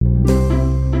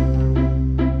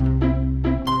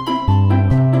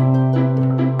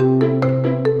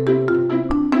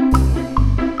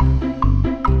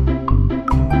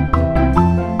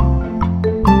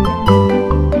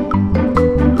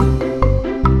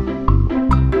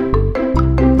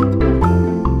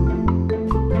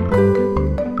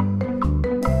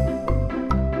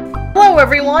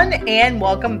everyone, and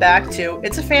welcome back to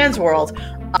It's a Fan's World.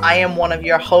 I am one of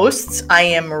your hosts. I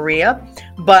am Maria,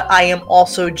 but I am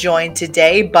also joined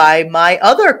today by my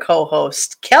other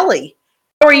co-host, Kelly.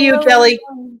 How are you, Kelly?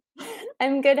 Everyone.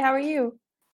 I'm good. How are you?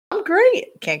 I'm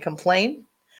great. Can't complain.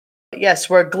 Yes,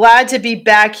 we're glad to be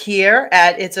back here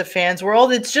at It's a Fan's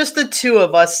World. It's just the two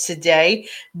of us today.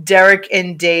 Derek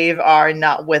and Dave are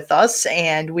not with us,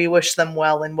 and we wish them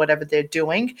well in whatever they're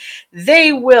doing.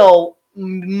 They will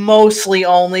mostly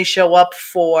only show up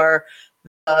for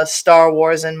Star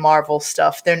Wars and Marvel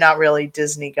stuff. They're not really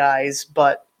Disney guys,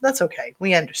 but that's okay.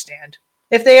 We understand.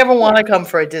 If they ever want to come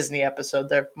for a Disney episode,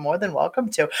 they're more than welcome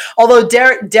to. Although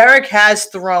Derek has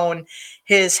thrown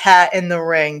his hat in the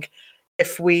ring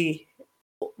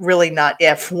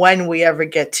when we ever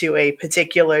get to a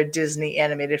particular Disney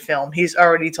animated film. He's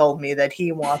already told me that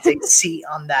he wants a seat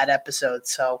on that episode.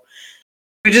 So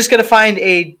we're just going to find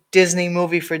a Disney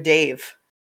movie for Dave.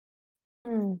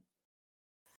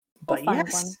 But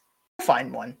yes,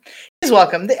 find one. He's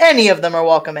welcome. Any of them are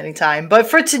welcome anytime. But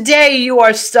for today, you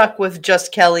are stuck with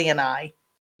just Kelly and I.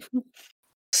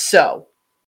 So,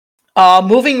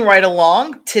 moving right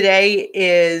along, today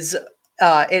is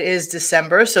it is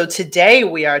December, so today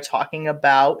we are talking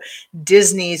about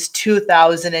Disney's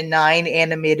 2009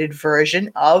 animated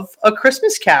version of A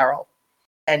Christmas Carol.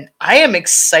 And I am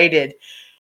excited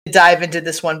to dive into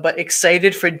this one, but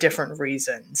excited for different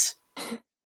reasons.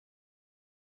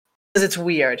 Because it's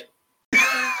weird.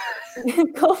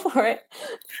 Go for it.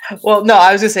 Well, no,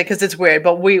 I was gonna say because it's weird,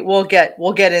 but we'll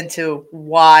get into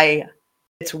why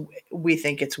we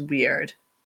think it's weird.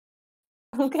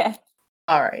 Okay.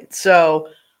 All right, so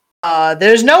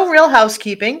there's no real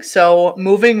housekeeping, so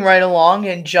moving right along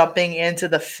and jumping into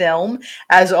the film.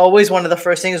 As always, one of the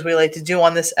first things we like to do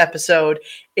on this episode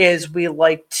is we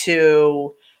like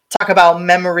to talk about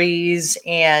memories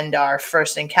and our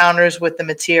first encounters with the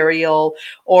material,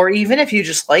 or even if you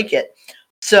just like it.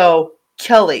 So,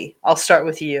 Kelly, I'll start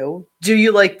with you. Do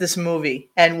you like this movie?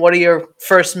 And what are your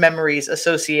first memories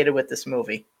associated with this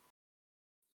movie?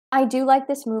 I do like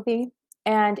this movie,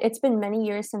 and it's been many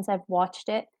years since I've watched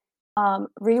it.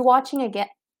 Rewatching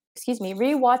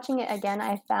it again,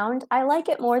 I found I like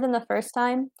it more than the first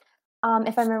time.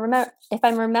 If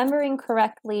I'm remembering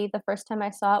correctly, the first time I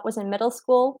saw it was in middle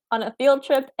school on a field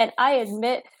trip, and I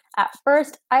admit, at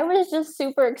first, I was just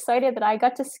super excited that I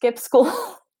got to skip school.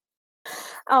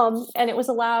 And it was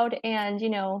allowed, and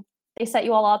they set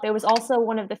you all up. It was also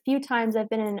one of the few times I've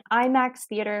been in an IMAX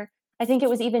theater. I think it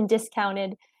was even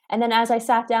discounted. And then as I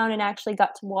sat down and actually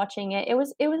got to watching it, it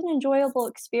was an enjoyable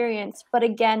experience. But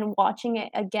again, watching it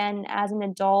again as an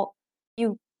adult,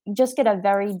 you just get a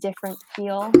very different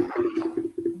feel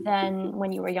than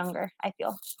when you were younger, I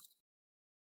feel.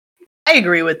 I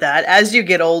agree with that. As you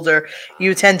get older,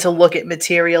 you tend to look at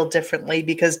material differently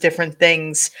because different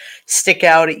things stick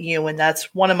out at you. And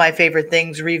that's one of my favorite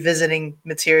things, revisiting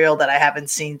material that I haven't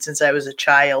seen since I was a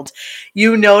child.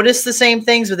 You notice the same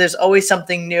things, but there's always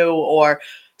something new or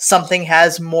something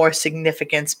has more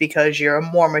significance because you're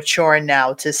more mature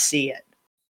now to see it.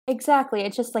 Exactly.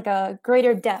 It's just like a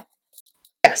greater depth.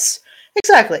 Yes,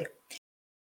 exactly.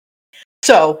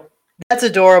 So, that's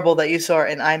adorable that you saw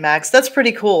it in IMAX. That's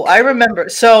pretty cool. I remember.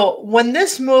 So when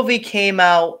this movie came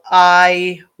out,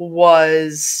 I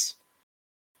was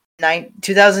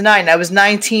 2009. I was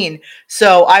 19.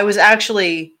 So I was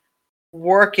actually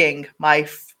working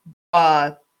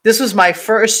this was my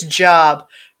first job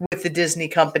with the Disney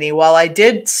company. While I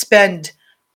did spend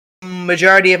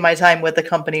majority of my time with the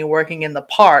company working in the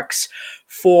parks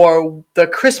for the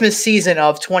Christmas season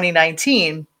of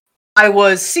 2019, I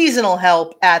was seasonal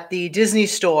help at the Disney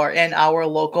store in our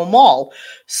local mall.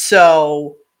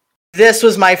 So this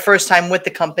was my first time with the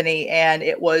company, and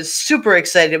it was super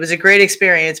exciting. It was a great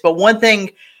experience. But one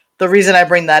thing, the reason I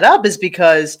bring that up is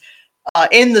because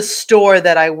in the store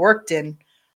that I worked in,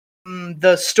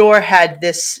 the store had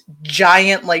this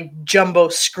giant, like, jumbo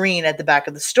screen at the back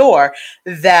of the store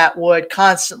that would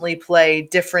constantly play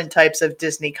different types of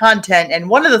Disney content. And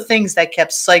one of the things that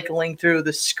kept cycling through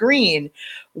the screen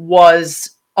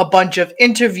was a bunch of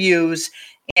interviews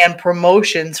and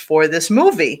promotions for this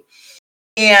movie.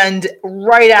 And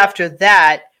right after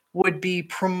that would be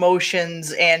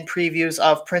promotions and previews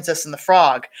of Princess and the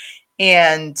Frog.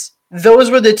 And those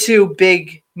were the two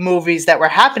big movies that were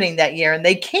happening that year, and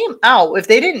they came out. If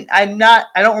they didn't, I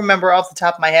don't remember off the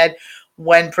top of my head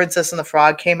when Princess and the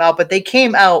Frog came out, but they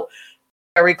came out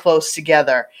very close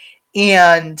together.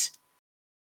 And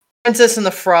Princess and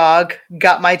the Frog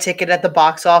got my ticket at the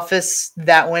box office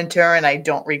that winter, and I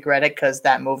don't regret it because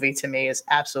that movie to me is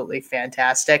absolutely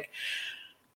fantastic.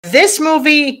 This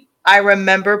movie I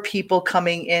remember people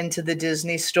coming into the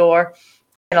Disney store,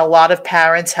 and a lot of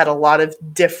parents had a lot of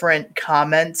different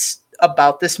comments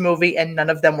about this movie, and none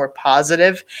of them were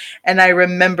positive. And I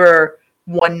remember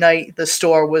one night the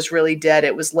store was really dead.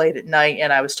 It was late at night,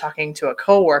 and I was talking to a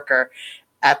coworker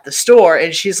at the store,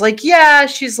 and she's like, "Yeah,"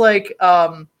 she's like,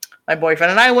 "My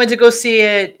boyfriend and I went to go see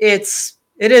it.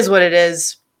 It is what it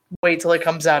is. Wait till it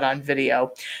comes out on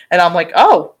video." And I'm like,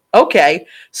 "Oh, okay."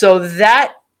 So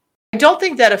that I don't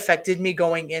think that affected me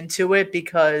going into it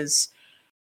because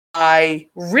I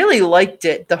really liked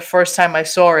it the first time I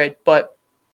saw it, but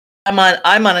I'm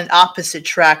on an opposite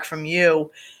track from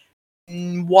you.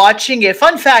 Watching it,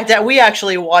 fun fact that we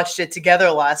actually watched it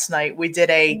together last night. We did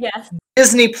a Yes.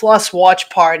 Disney Plus watch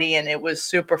party and it was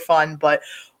super fun, but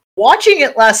watching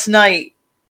it last night,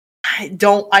 I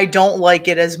don't like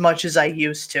it as much as I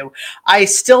used to. I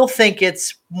still think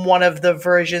it's one of the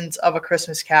versions of A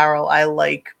Christmas Carol I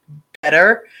like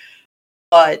better,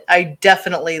 but I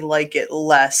definitely like it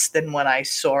less than when I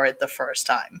saw it the first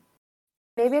time.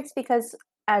 Maybe it's because,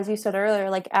 as you said earlier,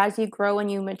 like as you grow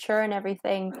and you mature and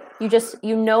everything,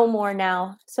 you know more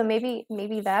now. So maybe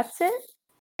that's it.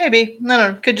 Maybe.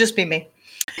 No, could just be me.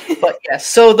 But yes,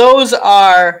 so those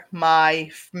are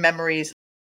my memories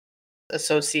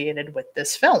associated with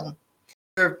this film.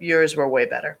 Yours were way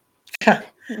better.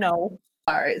 No.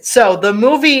 All right, so the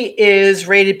movie is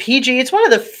rated PG. It's one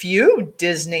of the few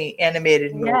Disney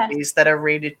animated Yes. movies that are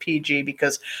rated PG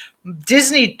because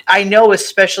Disney, I know,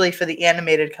 especially for the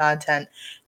animated content,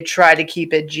 they try to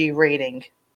keep it G rating.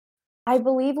 I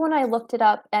believe when I looked it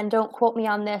up, and don't quote me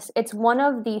on this, it's one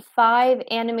of the 5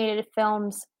 animated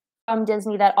films from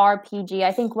Disney that are PG.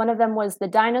 I think one of them was the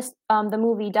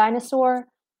movie Dinosaur,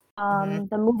 Mhm.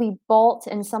 the movie Bolt,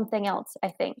 and something else, I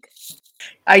think.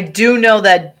 I do know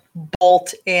that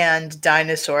Bolt and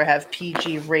Dinosaur have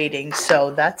PG ratings,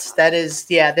 so that is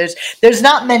yeah. There's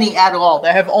not many at all.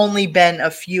 There have only been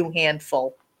a few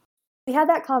handful. We had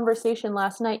that conversation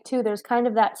last night too. There's kind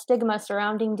of that stigma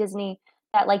surrounding Disney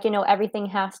that, like, everything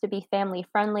has to be family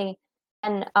friendly.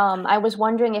 And I was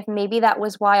wondering if maybe that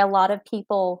was why a lot of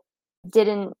people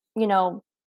didn't,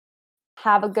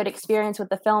 have a good experience with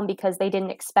the film because they didn't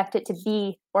expect it to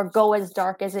be or go as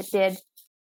dark as it did.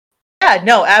 Yeah,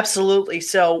 no, absolutely.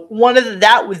 So one of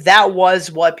that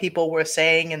was what people were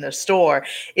saying in the store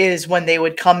is when they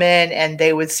would come in and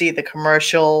they would see the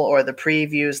commercial or the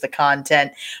previews, the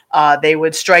content, they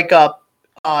would strike up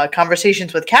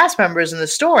conversations with cast members in the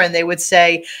store, and they would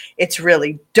say it's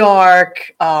really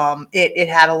dark. It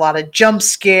had a lot of jump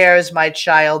scares. My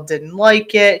child didn't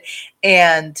like it,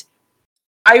 and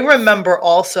I remember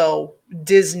also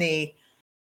Disney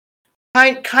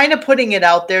kind of putting it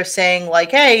out there saying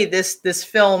like, hey, this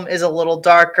film is a little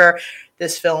darker,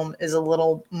 this film is a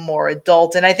little more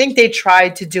adult, and I think they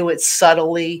tried to do it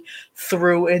subtly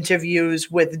through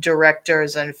interviews with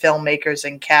directors and filmmakers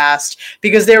and cast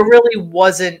because there really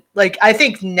wasn't, like, I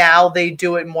think now they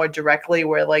do it more directly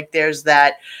where like there's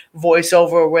that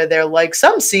voiceover where they're like,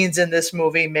 some scenes in this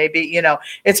movie maybe,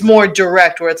 it's more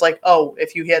direct where it's like, oh,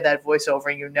 if you hear that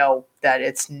voiceover you know that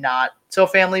it's not so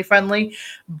family friendly,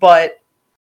 but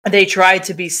they tried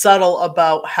to be subtle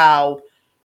about how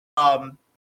um,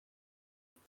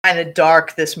 kind of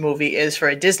dark this movie is for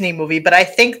a Disney movie. But I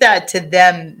think that to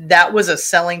them, that was a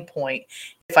selling point,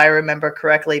 if I remember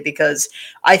correctly, because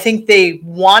I think they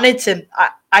wanted to.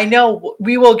 I know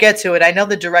we will get to it. I know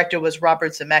the director was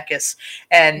Robert Zemeckis,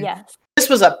 and Yes. this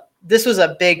was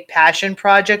a big passion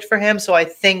project for him. So I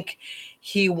think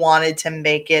he wanted to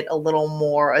make it a little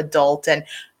more adult. And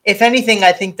if anything,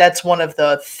 I think that's one of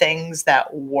the things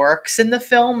that works in the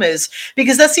film is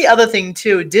because that's the other thing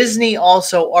too. Disney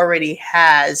also already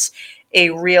has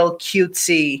a real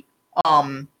cutesy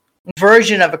um,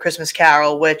 version of A Christmas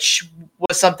Carol, which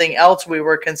was something else we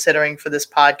were considering for this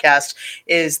podcast,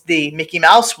 is the Mickey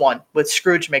Mouse one with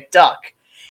Scrooge McDuck.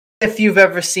 If you've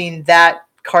ever seen that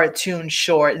cartoon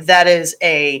short, that is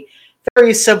a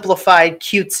very simplified,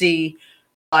 cutesy,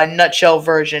 nutshell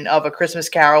version of A Christmas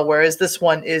Carol, whereas this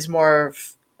one is more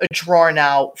of a drawn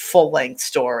out, full length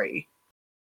story.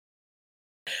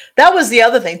 That was the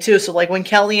other thing, too. So, like, when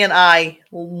Kelly and I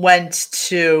went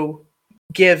to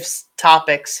give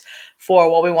topics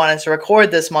for what we wanted to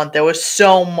record this month, there was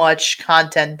so much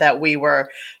content that we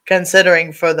were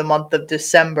considering for the month of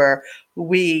December.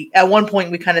 At one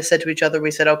point, we kind of said to each other,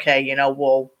 we said, okay,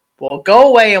 we'll go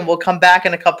away and we'll come back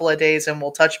in a couple of days and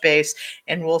we'll touch base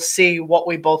and we'll see what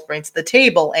we both bring to the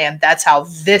table. And that's how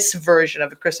this version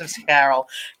of A Christmas Carol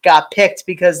got picked,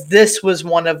 because this was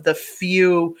one of the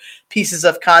few pieces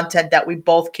of content that we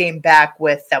both came back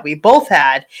with that we both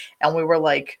had. And we were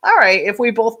like, all right, if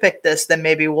we both pick this, then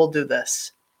maybe we'll do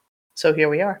this. So here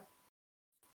we are.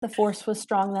 The force was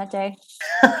strong that day.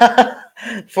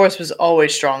 Force was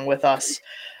always strong with us.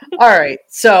 All right.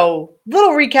 So,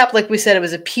 little recap. Like we said, it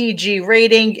was a PG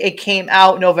rating. It came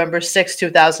out November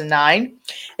 2009.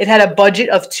 It had a budget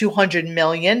of $200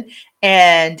 million,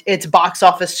 and its box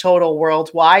office total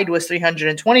worldwide was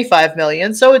 $325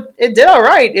 million. So, it did all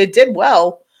right. It did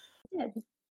well. It did.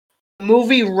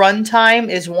 Movie runtime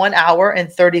is 1 hour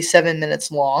and 37 minutes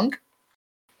long.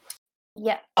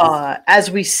 Yeah.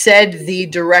 As we said, the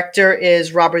director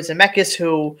is Robert Zemeckis,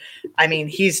 who, I mean,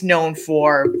 he's known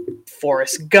for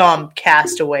Forrest Gump,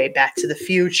 Castaway, Back to the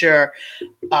Future,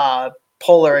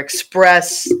 Polar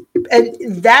Express. And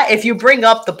that, if you bring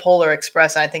up the Polar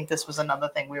Express, I think this was another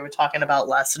thing we were talking about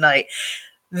last night.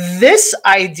 This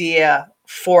idea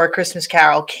for Christmas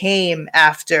Carol came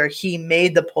after he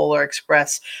made the Polar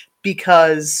Express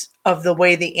because of the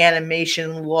way the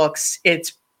animation looks.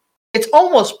 It's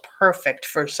almost perfect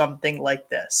for something like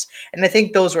this. And I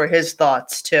think those were his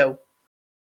thoughts too.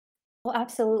 Well,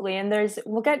 absolutely. And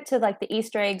we'll get to like the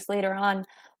Easter eggs later on,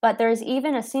 but there's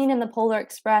even a scene in the Polar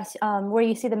Express where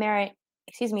you see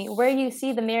where you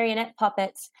see the marionette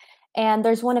puppets, and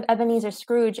there's one of Ebenezer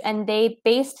Scrooge, and they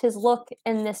based his look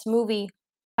in this movie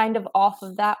kind of off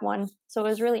of that one. So it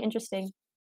was really interesting.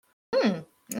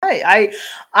 I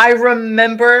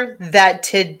remember that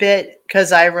tidbit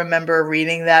because I remember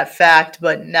reading that fact,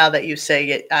 but now that you say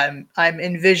it, I'm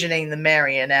envisioning the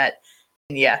marionette.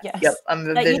 Yeah, Yes. yep, I'm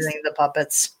envisioning the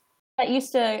puppets.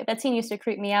 That scene used to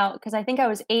creep me out because I think I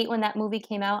was 8 when that movie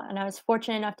came out, and I was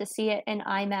fortunate enough to see it in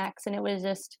IMAX, and it was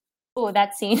just, oh,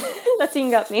 that scene, that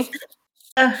scene got me.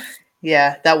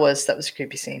 Yeah, that was a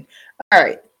creepy scene. All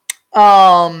right.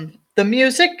 The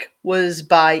music was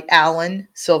by Alan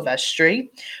Silvestri,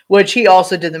 which he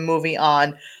also did the movie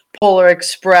on Polar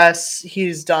Express.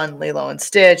 He's done Lilo and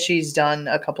Stitch. He's done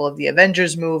a couple of the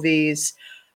Avengers movies.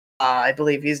 I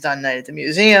believe he's done Night at the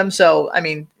Museum. So, I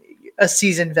mean, a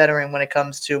seasoned veteran when it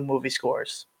comes to movie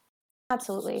scores.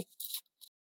 Absolutely.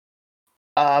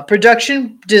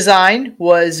 Production design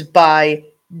was by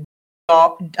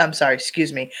Doug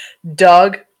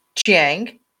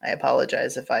Chiang. I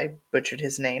apologize if I butchered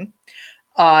his name.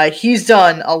 He's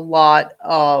done a lot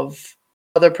of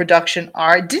other production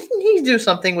art. Didn't he do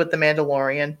something with The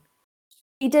Mandalorian?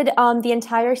 He did the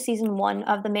entire season 1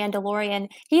 of The Mandalorian.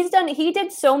 He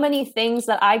did so many things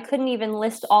that I couldn't even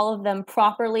list all of them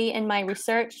properly in my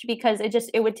research because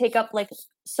it would take up like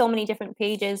so many different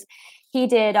pages. He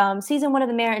did season 1 of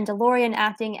The Mandalorian,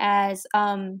 acting as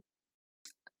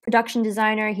production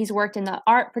designer. He's worked in the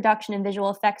art, production, and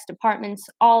visual effects departments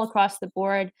all across the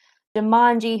board.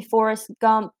 Jumanji, Forrest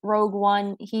Gump, Rogue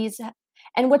One.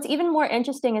 And what's even more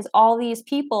interesting is all these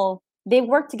people, they've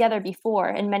worked together before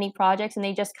in many projects, and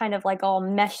they just kind of like all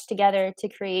meshed together to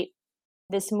create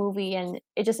this movie, and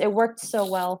it worked so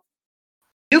well.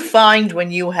 You find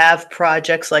when you have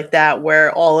projects like that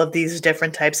where all of these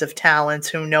different types of talents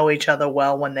who know each other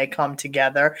well when they come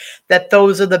together, that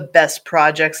those are the best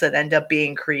projects that end up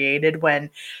being created when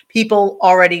people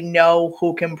already know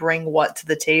who can bring what to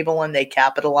the table and they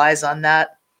capitalize on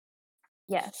that.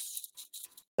 Yes.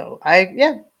 So all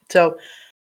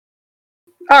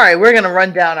right, we're going to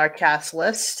run down our cast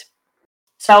list.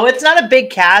 So it's not a big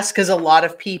cast because a lot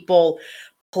of people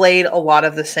played a lot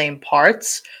of the same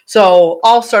parts. So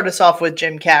I'll start us off with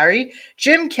Jim Carrey.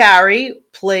 Jim Carrey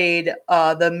played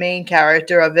the main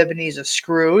character of Ebenezer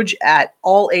Scrooge at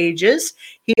all ages.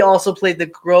 He also played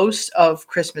the ghost of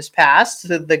Christmas Past,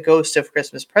 the ghost of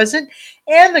Christmas Present,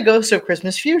 and the ghost of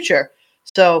Christmas Future.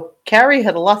 So Carrey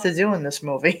had a lot to do in this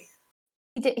movie.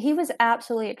 He was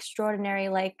absolutely extraordinary.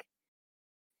 Like,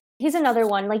 he's another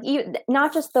one, like,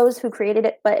 not just those who created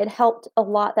it, but it helped a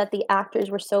lot that the actors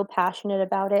were so passionate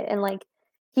about it, and, like,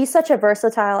 he's such a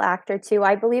versatile actor, too.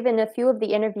 I believe in a few of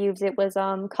the interviews, it was,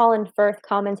 Colin Firth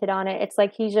commented on it. It's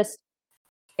like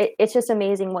it's just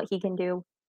amazing what he can do.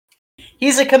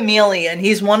 He's a chameleon.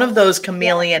 He's one of those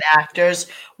chameleon actors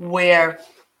where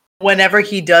whenever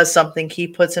he does something, he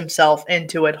puts himself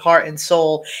into it, heart and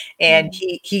soul, and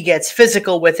he gets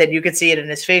physical with it. You can see it in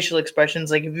his facial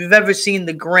expressions. Like if you've ever seen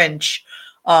The Grinch,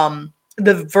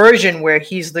 the version where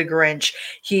he's the Grinch,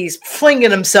 he's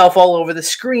flinging himself all over the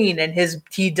screen, and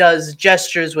he does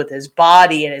gestures with his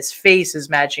body, and his face is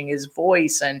matching his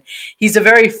voice, and he's a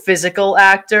very physical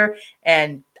actor,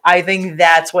 and I think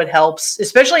that's what helps,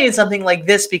 especially in something like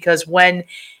this, because when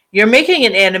you're making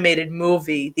an animated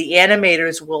movie, the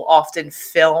animators will often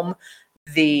film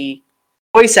the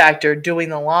voice actor doing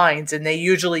the lines, and they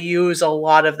usually use a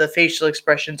lot of the facial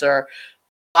expressions or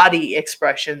body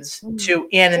expressions Mhm. to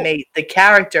animate the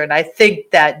character. And I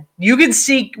think that you can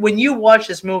see when you watch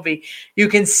this movie, you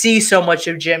can see so much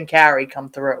of Jim Carrey come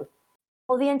through.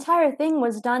 Well, the entire thing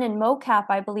was done in mocap,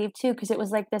 I believe, too, because it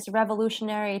was like this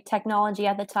revolutionary technology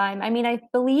at the time. I mean, I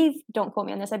believe, don't quote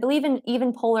me on this, I believe in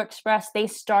even Polar Express, they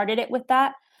started it with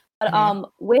that. But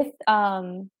Mhm. with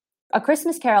A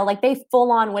Christmas Carol, like they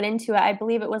full on went into it. I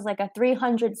believe it was like a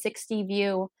 360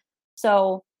 view.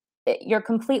 So you're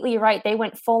completely right. They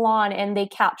went full on and they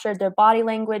captured their body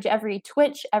language, every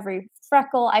twitch, every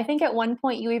freckle. I think at one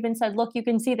point you even said, look, you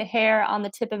can see the hair on the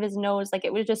tip of his nose. Like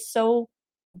it was just so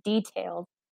detailed.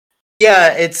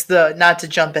 Yeah, it's the not to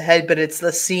jump ahead, but it's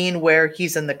the scene where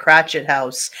he's in the Cratchit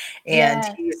house and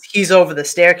Yes. he's over the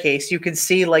staircase. You can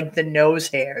see like the nose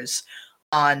hairs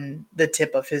on the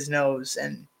tip of his nose,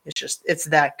 and it's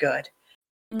that good.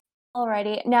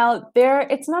 Alrighty. Now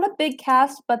it's not a big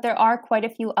cast, but there are quite a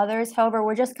few others. However,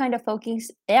 we're just kind of focusing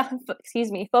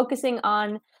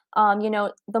on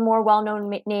the more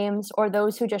well-known names or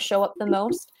those who just show up the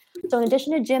most. So in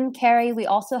addition to Jim Carrey, we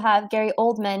also have Gary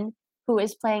Oldman, who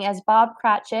is playing as Bob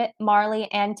Cratchit,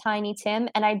 Marley, and Tiny Tim.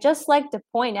 And I just like to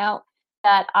point out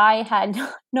that I had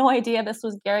no idea this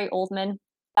was Gary Oldman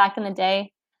back in the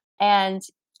day. And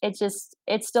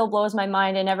it still blows my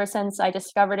mind, and ever since I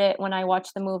discovered it when I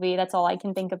watched the movie, that's all I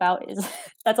can think about is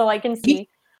that's all I can He see.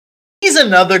 he's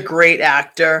another great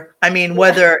actor. I mean,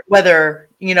 Yeah. whether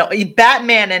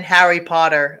Batman and Harry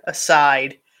Potter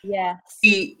aside, Yes.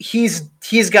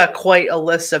 he's got quite a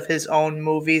list of his own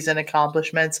movies and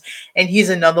accomplishments, and he's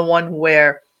another one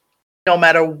where no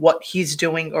matter what he's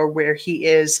doing or where he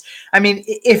is. I mean,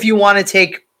 if you want to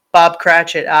take Bob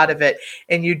Cratchit out of it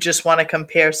and you just want to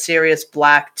compare Sirius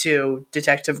Black to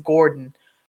Detective Gordon,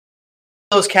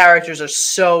 those characters are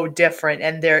so different,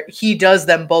 and he does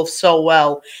them both so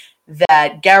well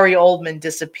that Gary Oldman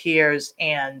disappears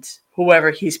and whoever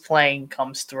he's playing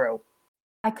comes through.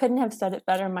 I couldn't have said it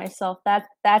better myself.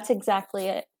 That's exactly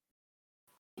it.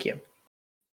 Thank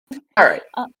you. All right.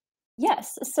 Uh,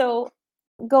 yes. So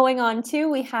going on to,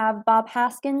 we have Bob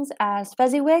Haskins as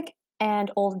Fezziwig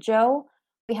and Old Joe.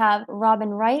 We have Robin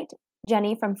Wright,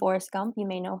 Jenny from Forrest Gump, you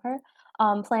may know her,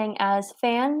 playing as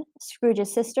Fan,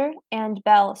 Scrooge's sister, and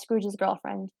Belle, Scrooge's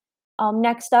girlfriend.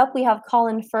 Next up, we have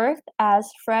Colin Firth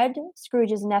as Fred,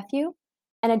 Scrooge's nephew.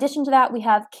 In addition to that, we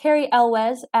have Carrie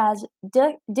Elwes as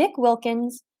Dick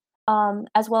Wilkins,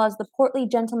 as well as the portly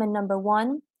gentleman number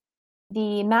one,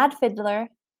 the Mad Fiddler,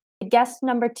 the guest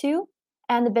number two,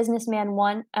 and the businessman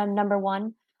number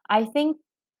one. I think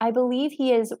I believe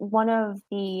he is one of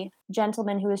the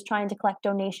gentlemen who is trying to collect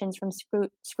donations from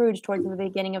Scrooge towards the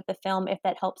beginning of the film, if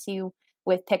that helps you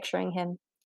with picturing him.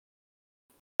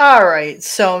 All right,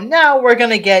 so now we're going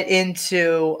to get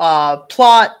into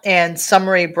plot and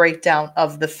summary breakdown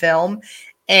of the film,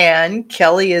 and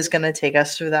Kelly is going to take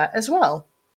us through that as well.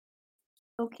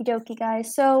 Okie dokie,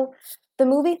 guys. So the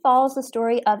movie follows the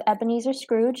story of Ebenezer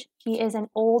Scrooge. He is an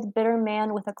old, bitter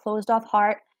man with a closed off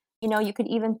heart. You know, you could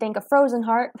even think a frozen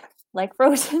heart, like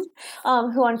Frozen,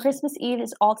 who on Christmas Eve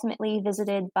is ultimately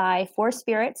visited by four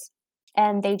spirits,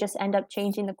 and they just end up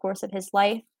changing the course of his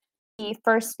life. The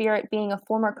first spirit being a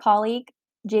former colleague,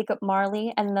 Jacob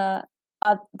Marley, and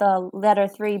the letter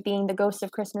three being the ghost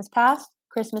of Christmas past,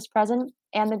 Christmas present,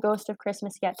 and the ghost of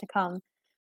Christmas yet to come.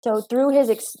 So through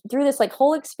this like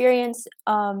whole experience,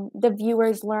 the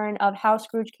viewers learn of how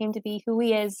Scrooge came to be who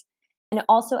he is, and it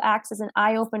also acts as an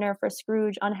eye opener for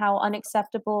Scrooge on how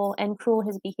unacceptable and cruel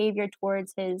his behavior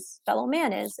towards his fellow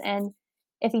man is. And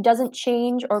if he doesn't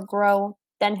change or grow,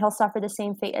 then he'll suffer the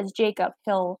same fate as Jacob,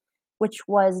 which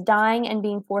was dying and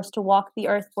being forced to walk the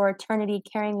earth for eternity,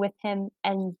 carrying with him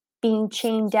and being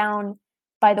chained down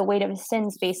by the weight of his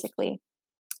sins, basically.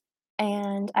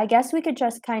 And I guess we could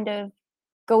just kind of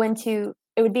go into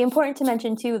it would be important to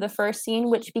mention too the first scene,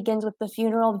 which begins with the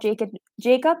funeral of Jacob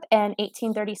in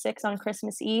 1836 on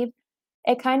Christmas Eve.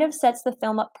 It kind of sets the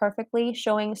film up perfectly,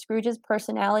 showing Scrooge's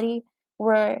personality,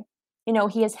 where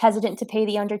he is hesitant to pay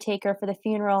the undertaker for the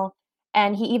funeral,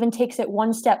 and he even takes it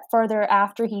one step further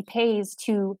after he pays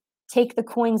to take the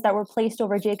coins that were placed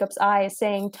over Jacob's eyes,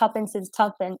 saying "Tuppence is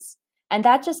tuppence," and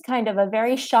that's just kind of a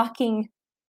very shocking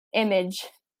image.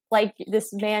 Like,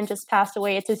 this man just passed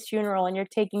away, it's his funeral, and you're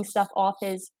taking stuff off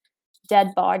his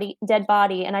dead body.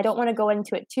 And I don't want to go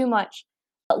into it too much,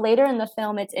 but later in the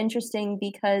film it's interesting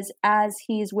because as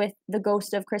he's with the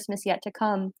ghost of Christmas yet to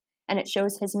come, and it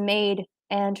shows his maid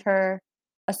and her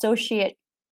associate,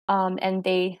 and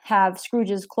they have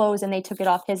Scrooge's clothes and they took it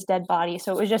off his dead body,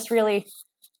 so it was just really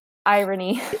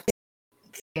irony.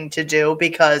 thing to do,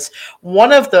 because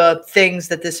one of the things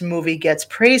that this movie gets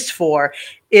praised for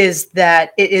is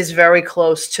that it is very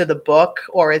close to the book,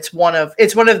 or it's one of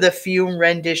the few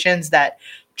renditions that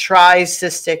tries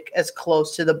to stick as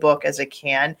close to the book as it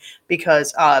can,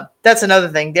 because that's another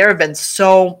thing. There have been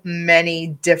so many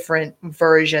different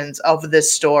versions of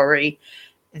this story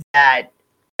that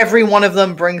every one of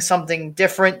them brings something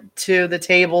different to the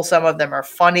table. Some of them are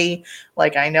funny.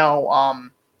 Like, I know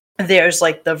there's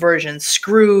like the version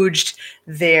Scrooged,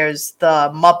 there's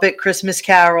the Muppet Christmas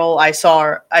Carol. I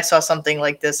saw something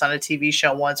like this on a TV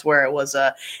show once where it was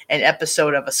an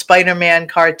episode of a Spider-Man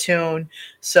cartoon.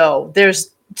 So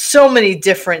there's so many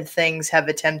different things have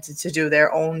attempted to do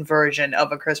their own version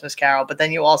of A Christmas Carol, but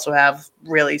then you also have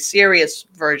really serious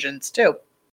versions too.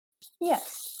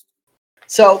 Yes.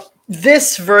 So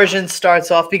this version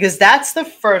starts off, because that's the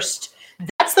first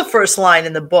line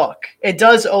in the book. It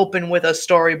does open with a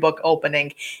storybook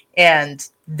opening, and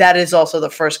that is also the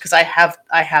first, because I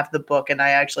have the book and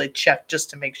I actually checked just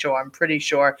to make sure. I'm pretty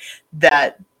sure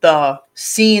that the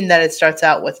scene that it starts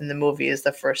out with in the movie is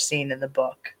the first scene in the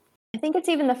book. I think it's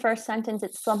even the first sentence.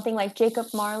 It's something like Jacob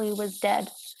Marley was dead.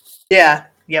 Yeah,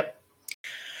 yep.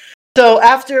 So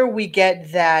after we get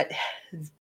that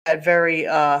very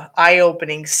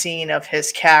eye-opening scene of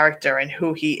his character and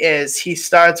who he is, he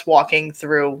starts walking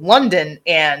through London,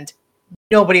 and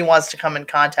nobody wants to come in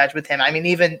contact with him. I mean,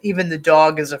 even the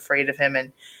dog is afraid of him.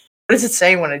 And what does it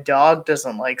say when a dog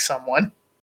doesn't like someone?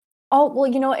 Oh,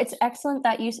 well, it's excellent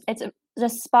that it's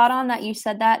just spot on that you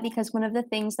said that, because one of the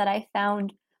things that I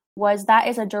found was that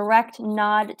is a direct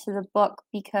nod to the book,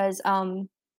 because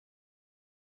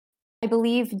I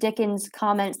believe Dickens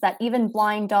comments that even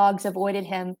blind dogs avoided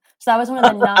him. So that was one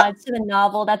of the nods to the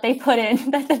novel that they put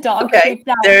in, that the dog creeped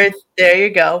out. There you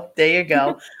go. There you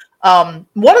go.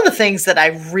 One of the things that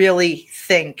I really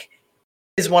think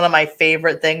is one of my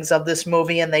favorite things of this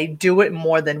movie, and they do it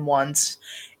more than once,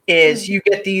 is you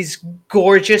get these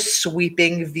gorgeous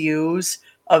sweeping views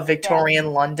of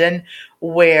Victorian London,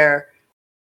 where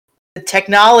the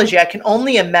technology, I can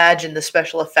only imagine the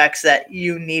special effects that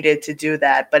you needed to do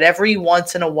that. But every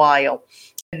once in a while,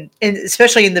 and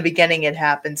especially in the beginning, it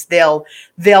happens, they'll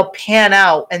pan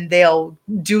out and they'll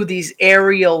do these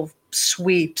aerial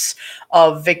sweeps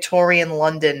of Victorian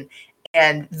London.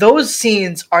 And those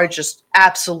scenes are just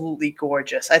absolutely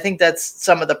gorgeous. I think that's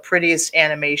some of the prettiest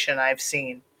animation I've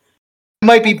seen. I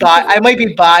might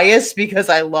be biased because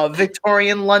I love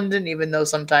Victorian London, even though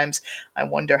sometimes I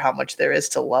wonder how much there is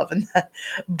to love in that.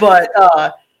 But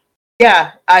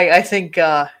yeah, I think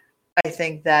that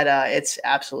it's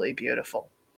absolutely beautiful.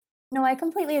 No, I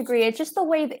completely agree. It's just the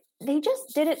way they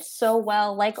just did it so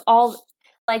well. Like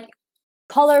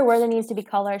color where there needs to be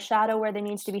color, shadow where there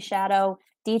needs to be shadow,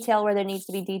 detail where there needs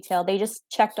to be detail. They just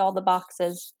checked all the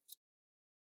boxes.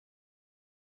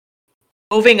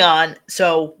 Moving on,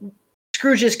 so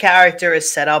Scrooge's character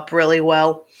is set up really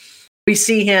well. We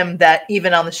see him that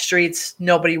even on the streets,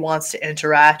 nobody wants to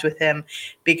interact with him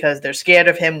because they're scared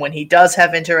of him. When he does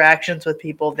have interactions with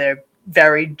people, they're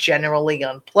very generally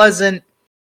unpleasant.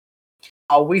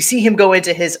 We see him go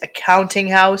into his accounting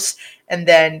house, and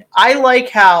then I like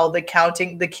how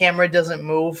the camera doesn't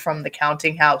move from the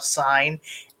counting house sign,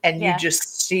 and you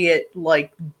just see it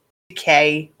like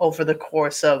decay over the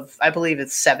course of, I believe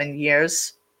it's 7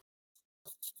 years.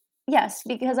 Yes,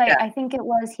 because I think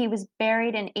he was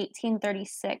buried in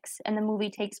 1836, and the movie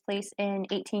takes place in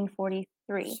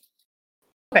 1843.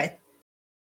 Okay,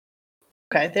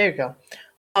 there you go.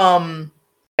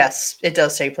 Yes, it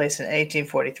does take place in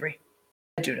 1843.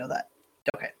 I do know that.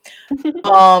 Okay.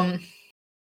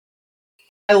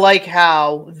 I like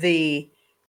how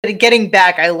getting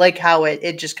back, I like how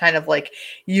it just kind of like,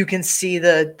 you can see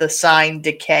the sign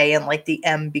decay and like the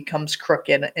M becomes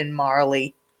crooked in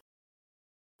Marley.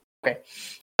 Okay.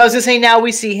 I was gonna say, now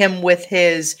we see him with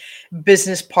his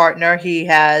business partner.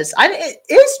 Is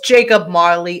Jacob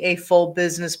Marley a full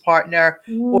business partner,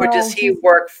 or does he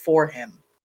work for him?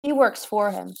 He works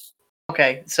for him.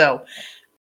 Okay, so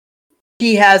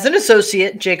he has an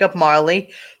associate, Jacob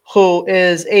Marley, who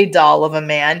is a doll of a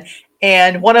man.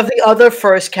 And one of the other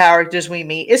first characters we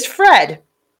meet is Fred.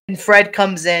 And Fred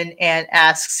comes in and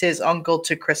asks his uncle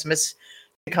to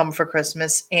come for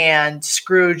Christmas. And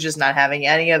Scrooge is not having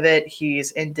any of it. He's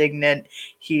indignant.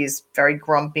 He's very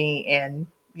grumpy and,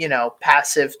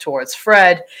 passive towards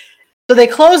Fred. So they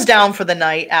close down for the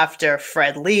night after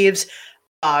Fred leaves.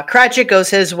 Cratchit goes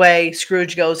his way,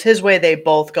 Scrooge goes his way, they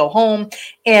both go home.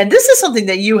 And this is something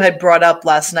that you had brought up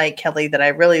last night, Kelly, that I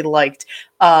really liked.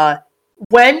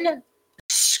 When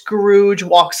Scrooge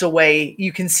walks away,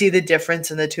 you can see the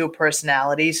difference in the two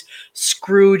personalities.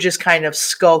 Scrooge is kind of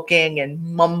skulking and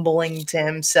mumbling to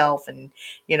himself, and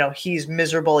he's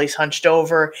miserable, he's hunched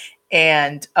over.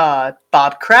 And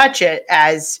Bob Cratchit,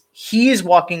 as he's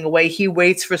walking away, he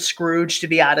waits for Scrooge to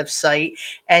be out of sight,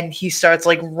 and he starts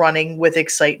like running with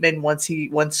excitement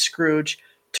once Scrooge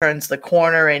turns the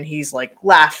corner, and he's like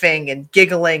laughing and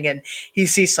giggling, and he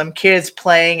sees some kids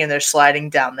playing and they're sliding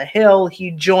down the hill.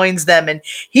 He joins them, and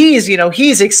he's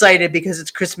excited because it's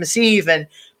Christmas Eve, and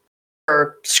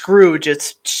for Scrooge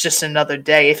it's just another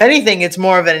day. If anything, it's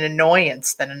more of an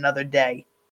annoyance than another day.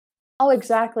 Oh,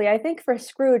 exactly. I think for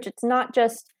Scrooge, it's not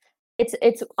just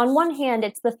it's on one hand,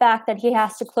 it's the fact that he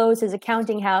has to close his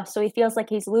accounting house, so he feels like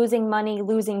he's losing money,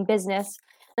 losing business.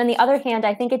 On the other hand,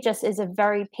 I think it just is a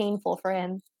very painful for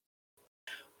him.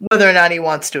 Whether or not he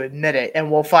wants to admit it, and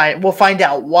we'll find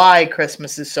out why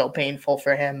Christmas is so painful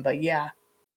for him, but yeah.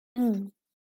 Mm.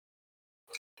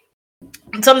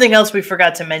 And something else we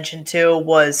forgot to mention too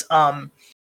was right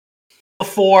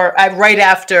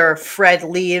after Fred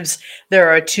leaves, there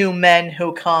are two men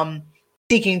who come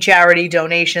seeking charity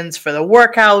donations for the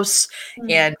workhouse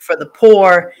and for the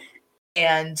poor,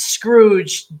 and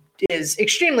Scrooge is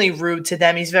extremely rude to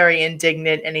them. He's very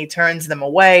indignant and he turns them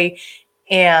away.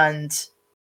 And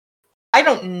I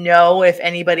don't know if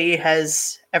anybody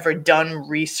has ever done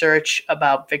research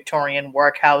about Victorian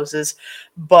workhouses,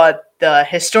 but the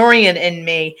historian in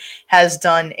me has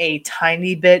done a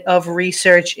tiny bit of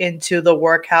research into the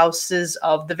workhouses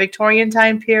of the Victorian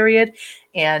time period,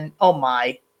 and oh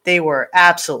my, they were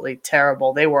absolutely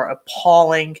terrible. They were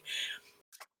appalling.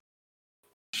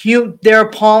 They're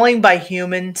appalling by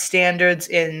human standards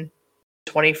in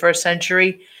the 21st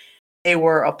century. They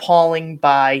were appalling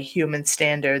by human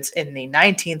standards in the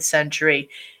 19th century.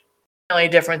 The only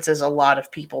difference is a lot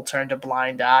of people turned a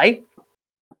blind eye.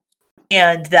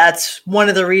 And that's one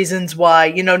of the reasons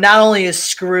why, not only is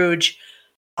Scrooge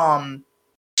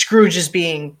is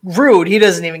being rude, he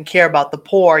doesn't even care about the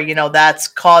poor. That's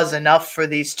cause enough for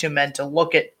these two men to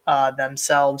look at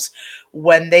themselves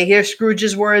when they hear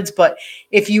Scrooge's words. But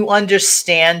if you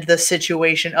understand the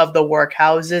situation of the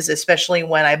workhouses, especially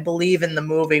when I believe in the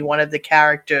movie, one of the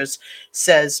characters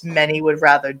says many would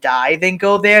rather die than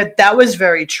go there, that was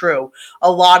very true.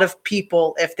 A lot of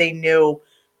people, if they knew,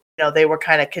 they were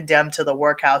kind of condemned to the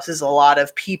workhouses, a lot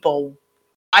of people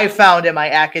I found in my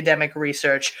academic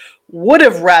research would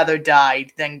have rather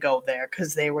died than go there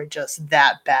because they were just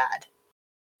that bad.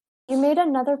 You made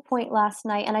another point last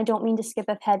night, and I don't mean to skip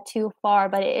ahead too far,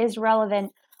 but it is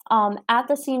relevant. At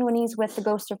the scene when he's with the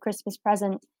ghost of Christmas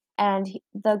Present, and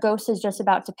the ghost is just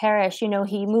about to perish,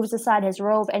 he moves aside his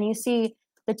robe, and you see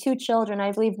the two children.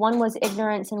 I believe one was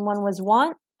ignorance and one was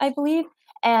want, I believe.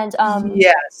 And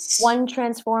yes, one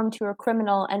transformed to a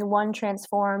criminal and one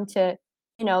transformed to,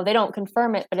 they don't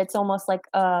confirm it, but it's almost like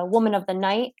a woman of the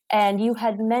night. And you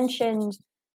had mentioned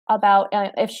about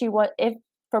if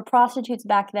for prostitutes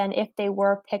back then, if they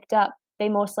were picked up, they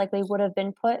most likely would have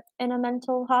been put in a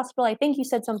mental hospital. I think you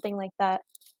said something like that.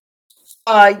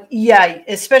 Yeah,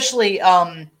 especially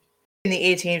in the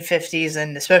 1850s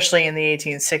and especially in the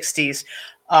 1860s.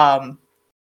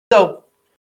 So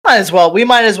we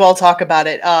might as well talk about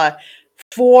it.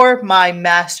 For my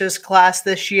master's class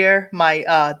this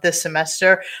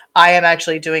semester, I am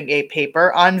actually doing a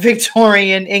paper on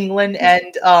Victorian England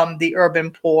and the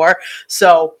urban poor.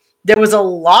 So there was a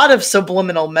lot of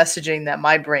subliminal messaging that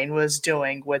my brain was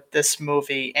doing with this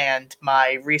movie and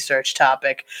my research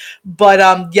topic. But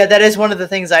yeah, that is one of the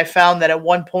things I found, that at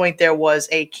one point there was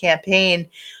a campaign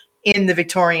in the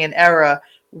Victorian era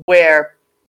where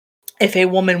if a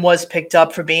woman was picked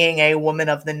up for being a woman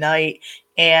of the night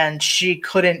and she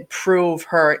couldn't prove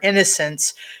her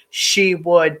innocence, she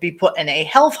would be put in a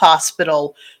health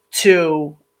hospital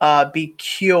to be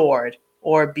cured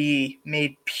or be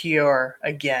made pure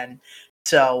again.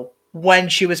 So when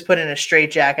she was put in a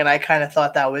straitjacket, I kind of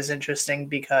thought that was interesting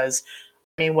because,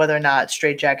 whether or not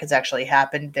straitjackets actually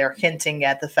happened, they're hinting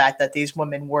at the fact that these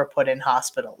women were put in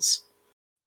hospitals.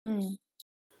 Mm.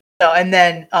 So, and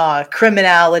then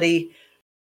criminality.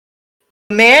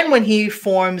 Man, when he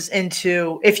forms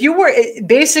into, if you were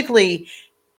basically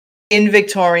in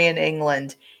Victorian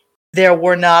England, there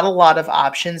were not a lot of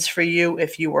options for you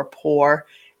if you were poor.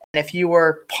 And if you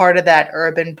were part of that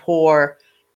urban poor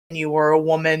and you were a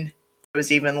woman, it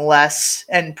was even less.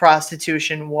 And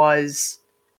prostitution was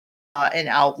an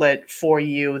outlet for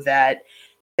you that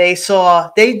they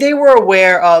saw. They were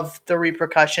aware of the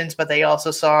repercussions, but they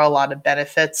also saw a lot of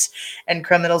benefits. And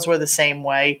criminals were the same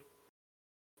way.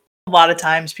 A lot of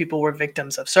times people were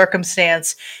victims of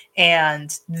circumstance.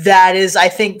 And that is, I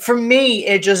think, for me,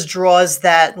 it just draws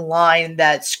that line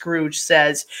that Scrooge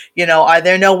says, are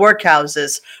there no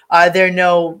workhouses? Are there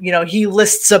no, he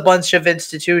lists a bunch of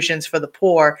institutions for the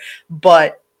poor,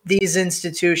 but these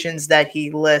institutions that he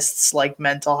lists, like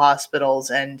mental hospitals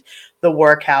and the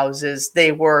workhouses,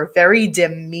 they were very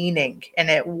demeaning, and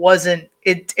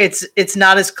it's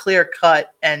not as clear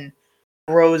cut and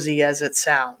rosy as it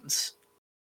sounds.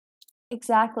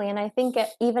 Exactly, and I think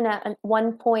even at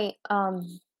one point,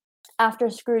 after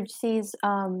Scrooge sees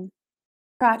Mr.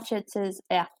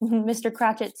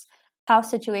 Cratchit's house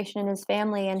situation in his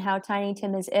family and how Tiny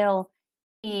Tim is ill,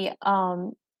 he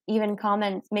even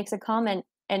makes a comment,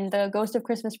 and the Ghost of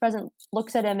Christmas Present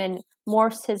looks at him and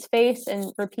morphs his face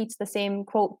and repeats the same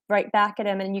quote right back at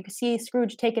him, and you can see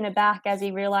Scrooge taken aback as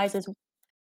he realizes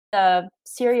the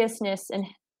seriousness and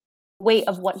weight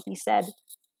of what he said.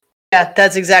 Yeah,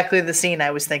 that's exactly the scene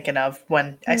I was thinking of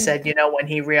when I said, when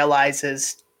he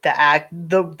realizes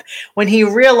when he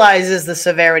realizes the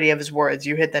severity of his words.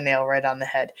 You hit the nail right on the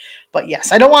head. But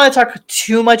yes, I don't want to talk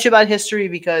too much about history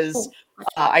because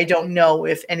I don't know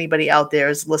if anybody out there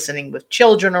is listening with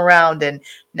children around, and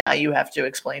now you have to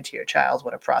explain to your child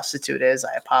what a prostitute is.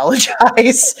 I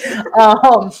apologize.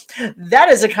 That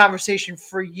is a conversation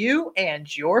for you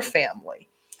and your family.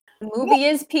 The movie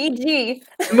is PG.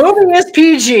 The movie is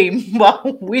PG.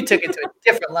 Well, we took it to a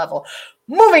different level.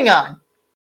 Moving on.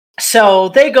 So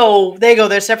they go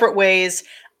their separate ways.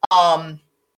 And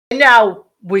now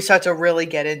we start to really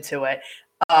get into it.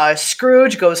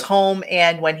 Scrooge goes home,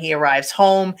 and when he arrives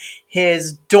home,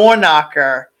 his door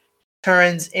knocker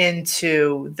turns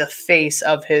into the face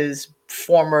of his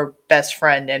former best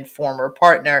friend and former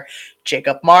partner,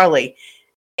 Jacob Marley.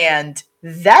 And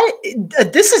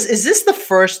this is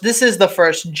the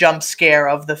first jump scare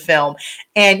of the film.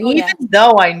 And even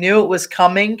though I knew it was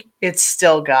coming, it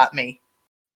still got me.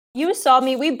 You saw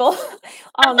me. We both.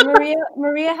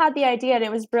 Maria had the idea, and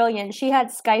it was brilliant. She had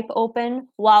Skype open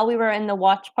while we were in the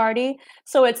watch party,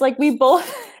 so it's like we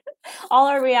both. All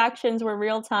our reactions were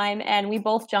real time, and we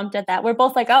both jumped at that. We're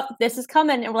both like, "Oh, this is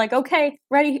coming," and we're like, "Okay,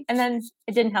 ready." And then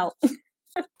it didn't help.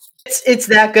 It's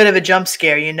that good of a jump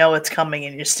scare. You know it's coming,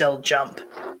 and you still jump.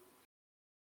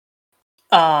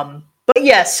 But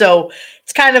yeah, so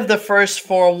it's kind of the first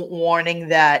forewarning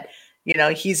that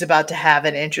he's about to have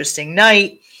an interesting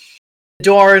night. The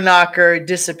door knocker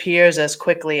disappears as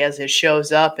quickly as it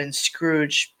shows up, and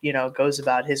Scrooge, goes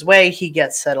about his way. He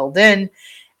gets settled in,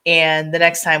 and the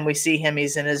next time we see him,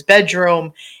 he's in his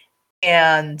bedroom,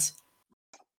 and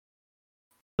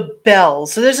the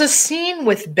bells. So there's a scene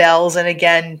with bells, and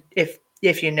again, if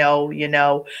you know,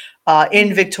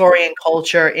 in Victorian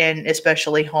culture, in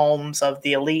especially homes of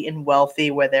the elite and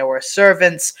wealthy, where there were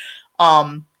servants,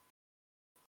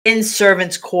 in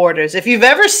servants' quarters. If you've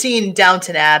ever seen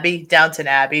Downton Abbey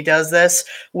does this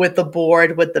with the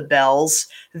board with the bells.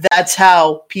 That's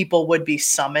how people would be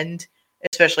summoned,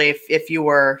 especially if you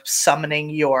were summoning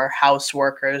your house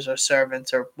workers or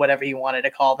servants or whatever you wanted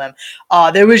to call them.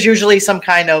 There was usually some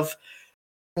kind of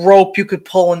rope you could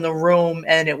pull in the room,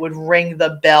 and it would ring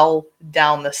the bell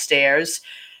down the stairs.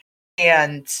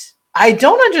 And I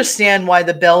don't understand why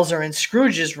the bells are in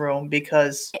Scrooge's room,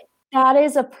 because that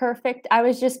is a perfect. I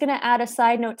was just going to add a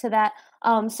side note to that.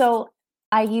 So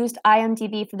I used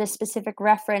IMDb for this specific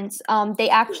reference. They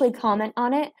actually comment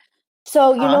on it.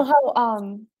 So you know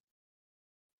how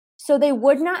so they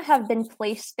would not have been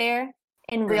placed there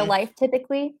in real life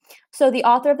typically. So the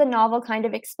author of the novel kind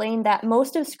of explained that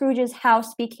most of Scrooge's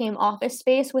house became office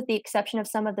space with the exception of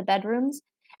some of the bedrooms.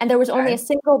 And there was only a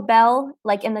single bell,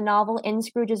 like in the novel, in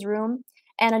Scrooge's room.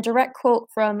 And a direct quote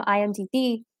from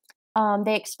IMDb,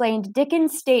 they explained,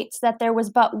 Dickens states that there was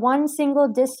but one single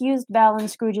disused bell in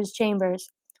Scrooge's chambers,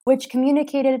 which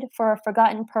communicated for a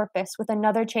forgotten purpose with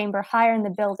another chamber higher in the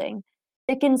building.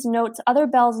 Dickens notes other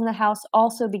bells in the house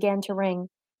also began to ring.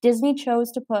 Disney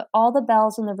chose to put all the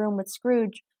bells in the room with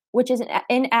Scrooge, which is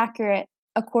inaccurate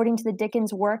according to the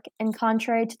Dickens work and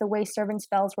contrary to the way servants'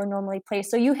 bells were normally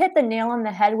placed. So you hit the nail on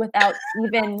the head without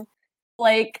even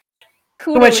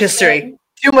too much history.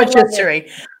 Too much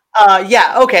history.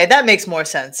 Yeah, okay, that makes more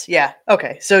sense. Yeah,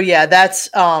 okay. So yeah, that's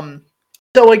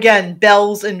so again,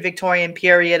 bells in Victorian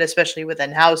period, especially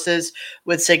within houses,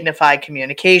 would signify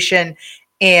communication,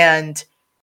 and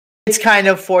it's kind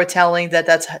of foretelling that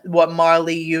that's what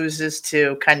Marley uses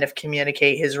to kind of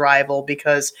communicate his rival,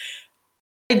 because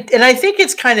and I think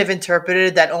it's kind of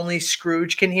interpreted that only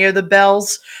Scrooge can hear the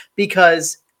bells,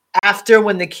 because after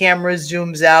when the camera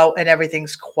zooms out and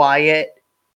everything's quiet,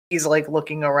 he's like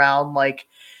looking around like,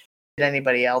 did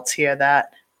anybody else hear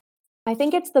that? I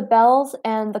think it's the bells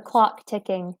and the clock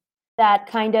ticking that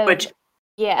kind of, Which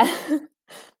yeah.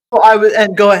 well, I was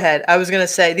and go ahead. I was gonna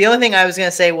say the only thing I was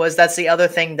gonna say was that's the other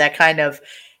thing that kind of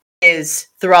is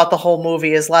throughout the whole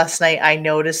movie is last night I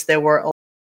noticed there were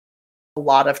a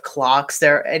lot of clocks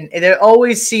there, and there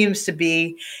always seems to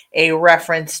be a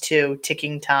reference to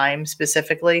ticking time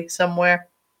specifically somewhere.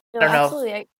 No, I don't know.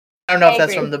 absolutely. I don't know I if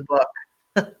that's agree. from the book.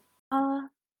 Uh,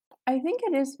 I think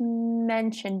it is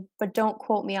mentioned, but don't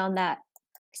quote me on that.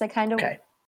 Because I kind of Okay.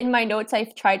 in my notes,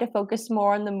 I've tried to focus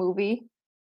more on the movie,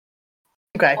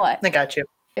 Okay. but I got you.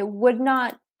 it would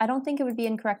not I don't think it would be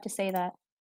incorrect to say that.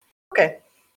 Okay.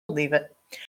 Leave it.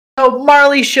 So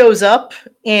Marley shows up,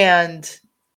 and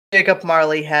Jacob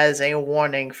Marley has a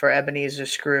warning for Ebenezer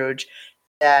Scrooge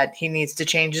that he needs to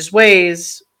change his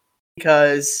ways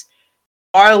because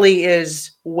Marley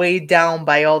is weighed down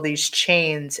by all these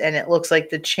chains, and it looks like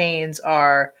the chains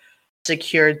are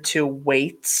secured to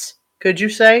weights. Could you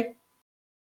say?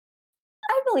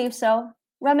 I believe so.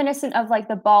 Reminiscent of, like,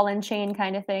 the ball and chain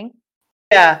kind of thing.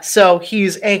 Yeah, so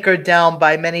he's anchored down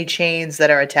by many chains that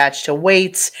are attached to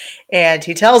weights, and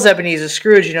he tells Ebenezer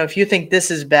Scrooge, if you think this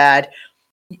is bad,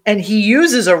 and he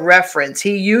uses a reference.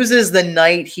 He uses the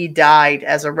night he died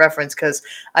as a reference because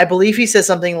I believe he says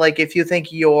something like, if you think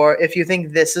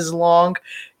this is long,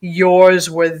 yours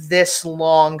were this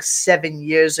long 7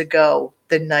 years ago,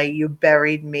 the night you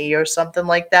buried me," or something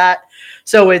like that.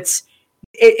 So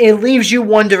it leaves you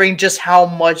wondering just how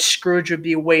much Scrooge would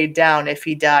be weighed down if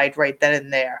he died right then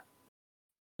and there.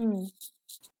 Mm.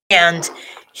 And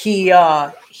he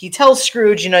tells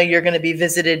Scrooge, you're going to be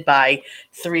visited by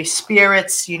three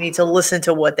spirits. You need to listen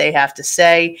to what they have to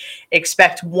say.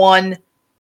 Expect one.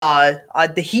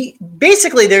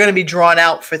 Basically they're going to be drawn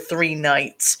out for 3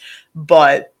 nights,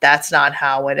 but that's not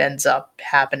how it ends up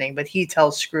happening. But he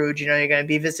tells Scrooge, you're going to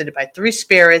be visited by three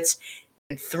spirits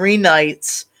in 3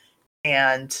 nights,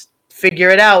 and figure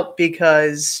it out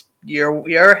because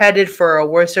you're headed for a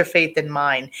worser fate than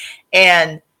mine.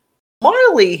 And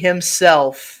Marley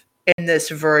himself in this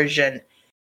version,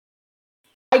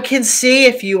 I can see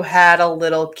if you had a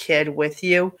little kid with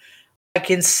you, I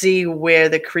can see where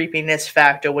the creepiness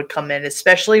factor would come in,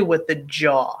 especially with the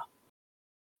jaw.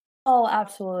 Oh,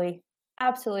 absolutely.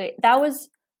 Absolutely. That was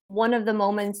one of the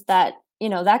moments that,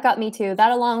 that got me too.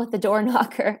 That along with the door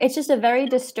knocker. It's just a very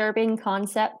disturbing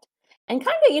concept. And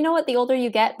kind of, you know what, the older you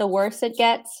get, the worse it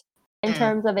gets in Mm,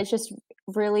 terms of it's just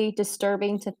really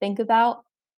disturbing to think about.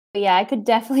 But yeah, I could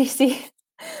definitely see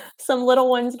some little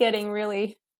ones getting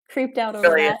really creeped out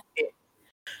over really. that.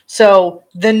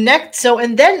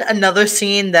 And then another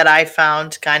scene that I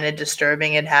found kind of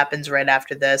disturbing, it happens right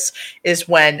after this, is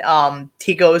when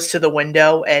he goes to the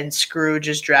window and Scrooge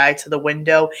is dragged to the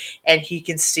window and he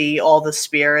can see all the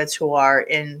spirits who are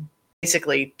in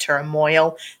basically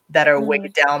turmoil that are Mm.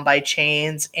 weighed down by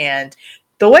chains. And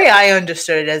the way I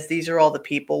understood it as these are all the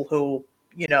people who,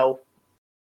 you know,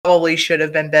 probably should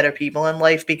have been better people in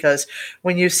life, because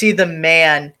when you see the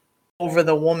man over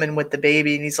the woman with the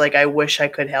baby and he's like, "I wish I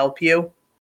could help you."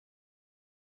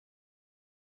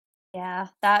 Yeah,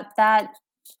 that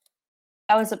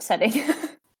was upsetting.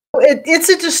 It's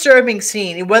a disturbing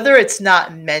scene. Whether it's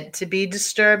not meant to be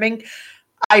disturbing,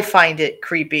 I find it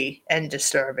creepy and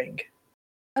disturbing.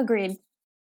 Agreed.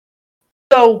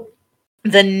 So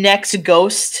the next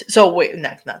ghost. So wait,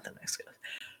 not the next ghost.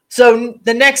 So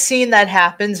the next scene that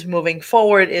happens moving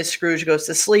forward is Scrooge goes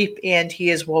to sleep and he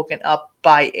is woken up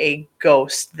by a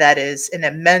ghost that is an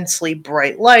immensely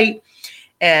bright light,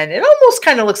 and it almost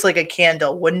kind of looks like a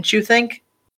candle, wouldn't you think?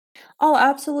 Oh,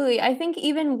 absolutely. I think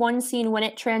even one scene when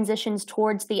it transitions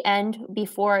towards the end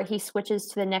before he switches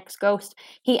to the next ghost,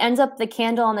 he ends up the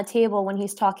candle on the table when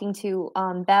he's talking to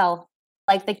Belle.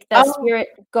 Like the Oh, spirit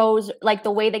goes like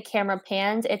the way the camera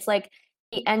pans, it's like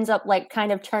he ends up like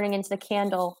kind of turning into the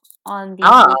candle on the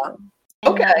ah, table in the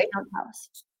okay, account house.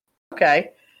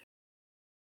 okay.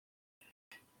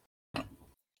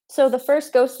 So the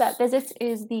first ghost that visits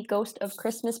is the ghost of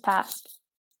Christmas past.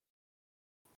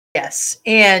 Yes,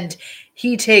 and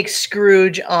he takes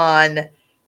Scrooge on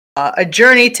a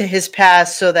journey to his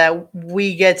past so that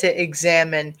we get to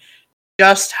examine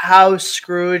just how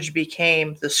Scrooge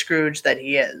became the Scrooge that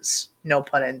he is. No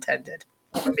pun intended.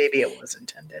 Or maybe it was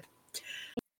intended.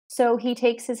 So he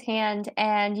takes his hand,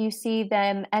 and you see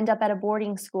them end up at a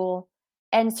boarding school.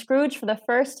 And Scrooge, for the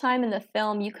first time in the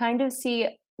film, you kind of see,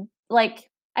 like,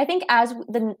 I think as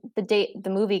the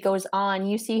movie goes on,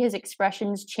 you see his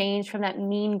expressions change from that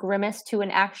mean grimace to an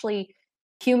actually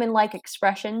human-like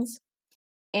expressions.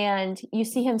 And you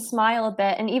see him smile a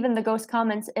bit, and even the ghost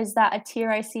comments, "Is that a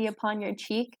tear I see upon your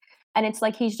cheek?" And it's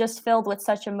like he's just filled with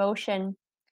such emotion.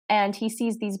 and he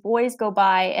sees these boys go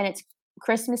by, and it's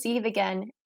Christmas Eve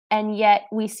again, and yet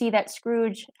we see that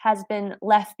Scrooge has been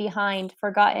left behind,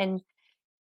 forgotten.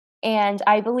 And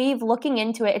I believe looking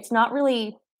into it, it's not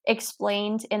really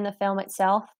explained in the film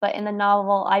itself, but in the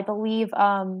novel, I believe,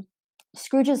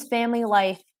 Scrooge's family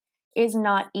life is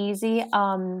not easy.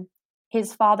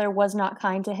 His father was not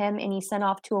kind to him, and he sent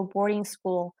off to a boarding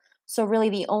school. So really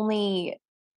the only,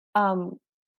 um,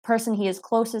 person he is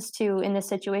closest to in this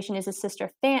situation is his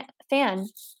sister Fan,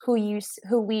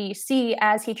 who we see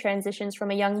as he transitions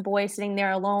from a young boy sitting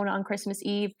there alone on Christmas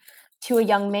Eve to a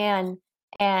young man,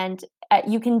 and,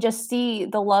 you can just see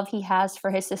the love he has for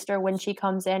his sister when she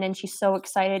comes in, and she's so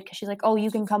excited because she's like, "Oh,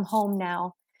 you can come home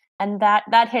now." And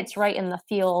that hits right in the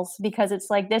feels because it's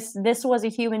like this was a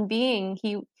human being.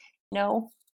 He know?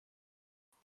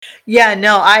 Yeah,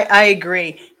 no, I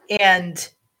agree, and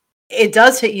it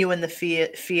does hit you in the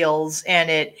feels,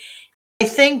 and I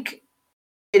think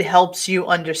it helps you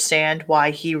understand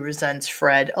why he resents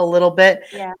Fred a little bit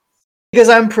Yeah. because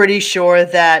I'm pretty sure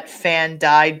that Fan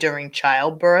died during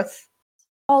childbirth.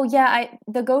 Oh, yeah, I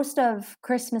the ghost of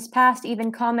Christmas Past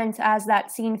even comments as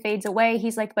that scene fades away,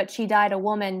 he's like, "But she died a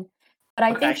woman." But I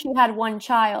think Okay. she had 1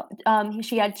 child,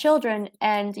 she had children,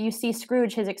 and you see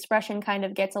Scrooge, his expression kind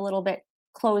of gets a little bit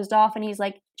closed off, and he's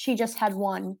like, "She just had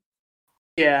 1."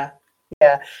 Yeah.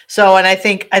 Yeah. So, and I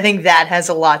think that has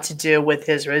a lot to do with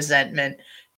his resentment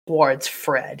towards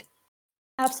Fred.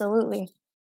 Absolutely.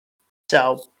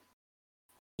 So,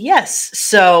 yes.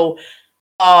 So,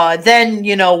 then,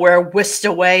 we're whisked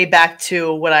away back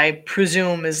to what I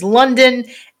presume is London,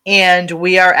 and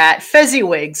we are at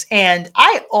Fezziwigs. And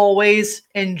I always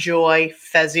enjoy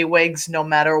Fezziwigs no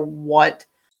matter what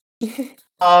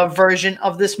version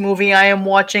of this movie I am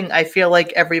watching. I feel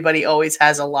like everybody always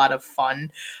has a lot of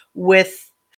fun with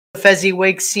the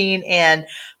Fezziwig scene, and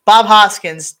Bob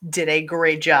Hoskins did a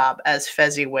great job as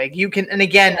Fezziwig. You can, and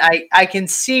again, Yeah. I can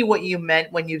see what you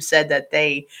meant when you said that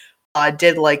they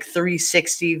did like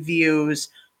 360 views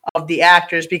of the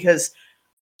actors because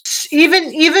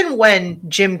even when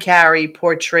Jim Carrey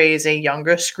portrays a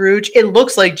younger Scrooge, it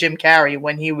looks like Jim Carrey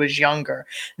when he was younger.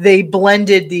 They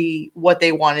blended what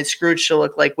they wanted Scrooge to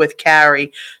look like with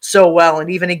Carrey so well, and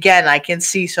even again, I can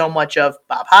see so much of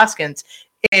Bob Hoskins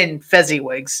in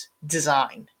Fezziwig's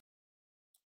design.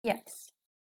 Yes.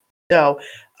 So,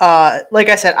 like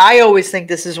I said, I always think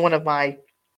this is one of my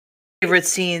favorite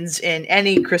scenes in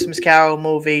any Christmas Carol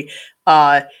movie.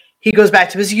 Uh, he goes back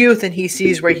to his youth and he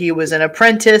sees where he was an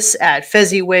apprentice at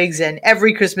Fezziwig's, and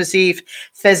every Christmas Eve,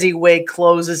 Fezziwig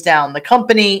closes down the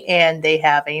company and they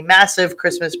have a massive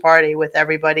Christmas party with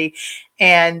everybody.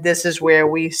 And this is where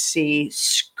we see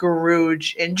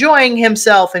Scrooge enjoying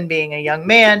himself and being a young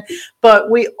man,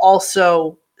 but we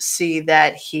also see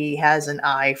that he has an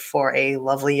eye for a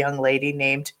lovely young lady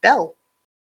named Belle.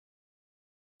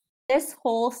 This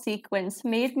whole sequence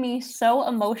made me so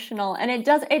emotional, and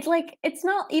it's like it's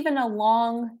not even a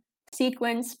long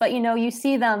sequence, but, you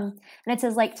see them, and it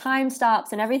says, like, "Time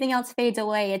stops," and everything else fades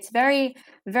away. It's very,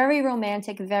 very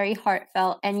romantic, very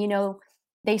heartfelt, and,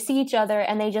 they see each other,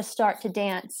 and they just start to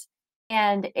dance,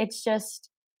 and it's just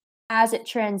as it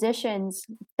transitions,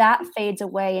 that fades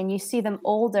away, and you see them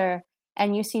older,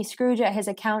 and you see Scrooge at his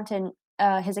accounting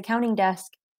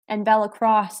desk, and Bella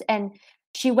Cross, and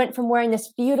she went from wearing this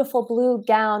beautiful blue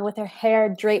gown with her hair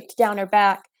draped down her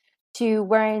back to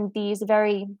wearing these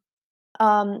very,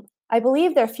 I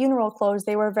believe they're funeral clothes.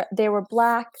 They were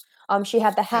black. She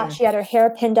had the hat. Mm. She had her hair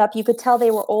pinned up. You could tell they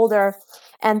were older.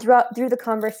 And through the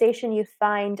conversation, you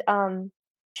find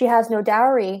she has no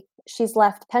dowry. She's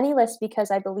left penniless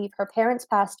because I believe her parents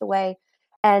passed away.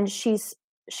 And she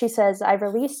says, "I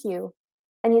release you."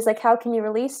 And he's like, "How can you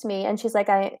release me?" And she's like,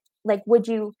 "I like would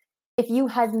you if you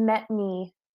had met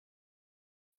me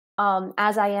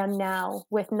as I am now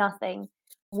with nothing,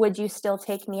 would you still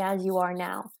take me as you are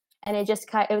now?" And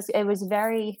it was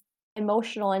very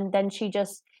emotional, and then he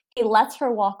lets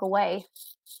her walk away.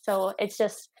 So it's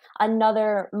just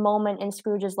another moment in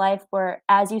Scrooge's life where,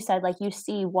 as you said, like, you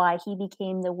see why he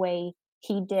became the way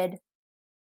he did.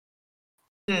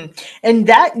 Mm. And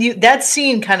that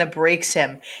scene kind of breaks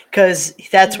him because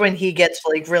that's when Mm. he gets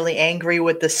like really angry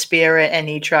with the spirit and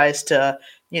he tries to,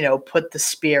 put the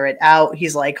spirit out.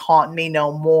 He's like, haunt me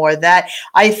no more. That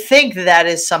I think that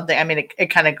is something, I mean, it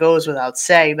kind of goes without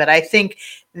saying, but I think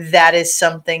that is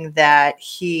something that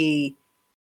he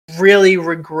really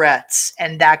regrets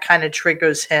and that kind of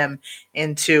triggers him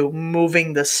into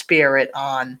moving the spirit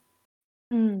on.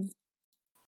 Mm.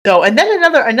 So, and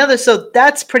then so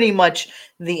that's pretty much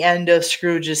the end of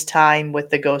Scrooge's time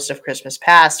with the Ghost of Christmas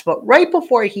Past. But right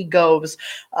before he goes,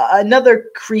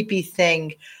 another creepy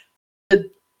thing. The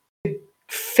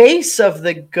face of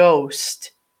the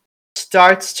ghost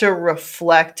starts to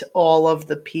reflect all of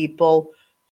the people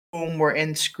whom were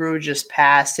in Scrooge's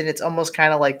past, and it's almost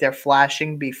kind of like they're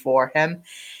flashing before him.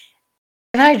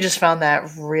 And I just found that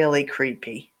really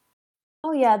creepy.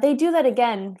 Oh yeah, they do that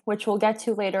again, which we'll get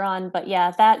to later on, but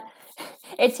yeah, that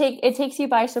it takes you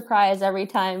by surprise every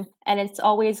time, and it's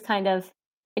always kind of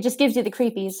it just gives you the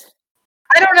creepies.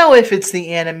 I don't know if it's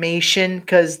the animation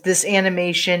because this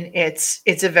animation it's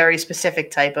a very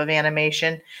specific type of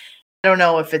animation. I don't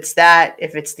know if it's that,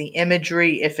 if it's the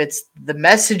imagery, if it's the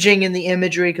messaging in the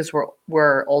imagery because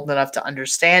we're old enough to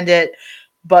understand it.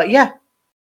 But yeah,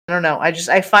 I don't know.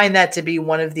 I find that to be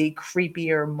one of the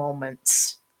creepier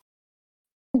moments.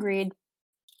 Agreed.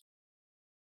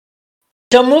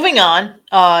 So moving on,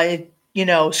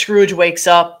 Scrooge wakes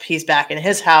up, he's back in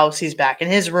his house, he's back in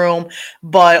his room,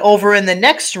 but over in the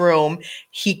next room,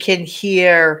 he can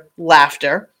hear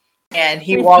laughter and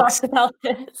he We've walks talked about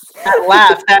this. that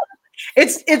laugh.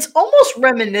 It's almost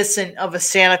reminiscent of a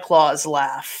Santa Claus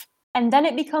laugh. And then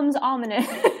it becomes ominous.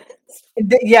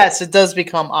 Yes, it does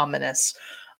become ominous.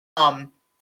 Um,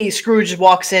 Scrooge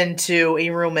walks into a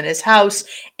room in his house,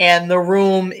 and the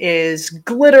room is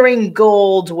glittering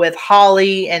gold with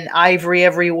holly and ivory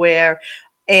everywhere.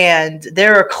 And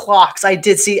there are clocks. I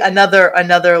did see another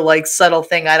like subtle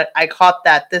thing. I caught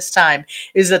that this time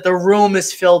is that the room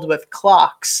is filled with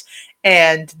clocks,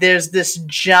 and there's this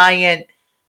giant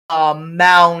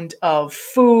mound of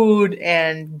food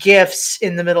and gifts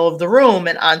in the middle of the room,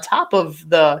 and on top of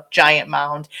the giant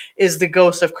mound is the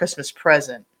ghost of Christmas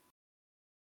present.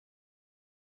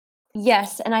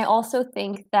 Yes, and I also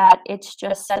think that it's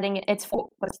just setting it's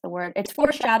what's the word? It's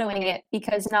foreshadowing it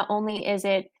because not only is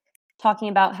it talking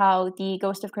about how the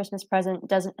ghost of Christmas present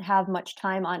doesn't have much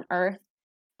time on Earth,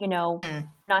 you know, Mm.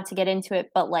 not to get into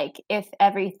it, but like if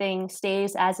everything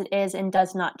stays as it is and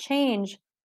does not change,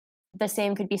 the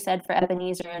same could be said for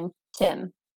Ebenezer and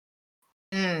Tim.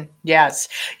 Yes.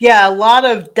 Yeah, a lot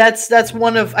of that's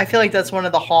one of I feel like that's one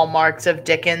of the hallmarks of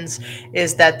Dickens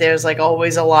is that there's like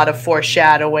always a lot of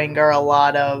foreshadowing or a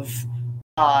lot of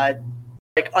uh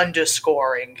like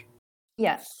underscoring.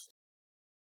 Yes.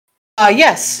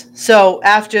 Yes. So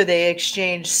after they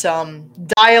exchange some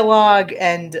dialogue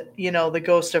and, the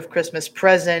ghost of Christmas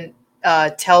present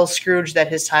tells Scrooge that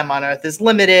his time on Earth is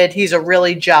limited. He's a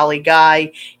really jolly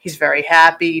guy. He's very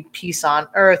happy, peace on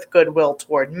earth, goodwill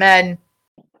toward men.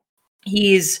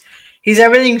 He's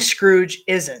everything Scrooge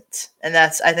isn't. And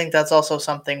I think that's also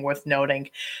something worth noting.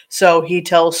 So he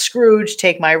tells Scrooge,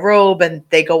 "Take my robe," and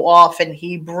they go off and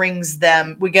he brings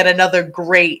them. We get another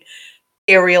great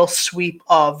aerial sweep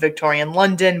of Victorian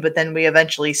London, but then we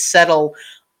eventually settle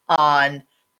on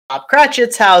Bob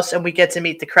Cratchit's house and we get to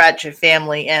meet the Cratchit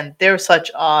family, and they're such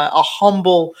a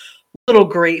humble little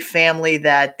great family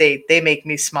that they make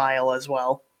me smile as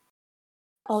well.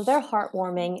 Oh, they're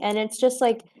heartwarming, and it's just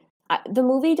like the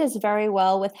movie does very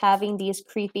well with having these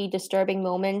creepy, disturbing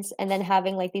moments, and then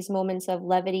having like these moments of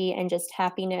levity and just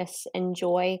happiness and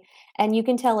joy. And you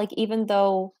can tell, like, even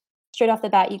though straight off the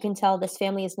bat, you can tell this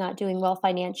family is not doing well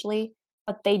financially,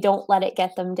 but they don't let it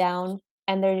get them down,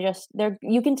 and they're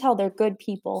you can tell they're good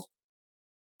people.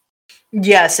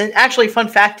 Yes, and actually, fun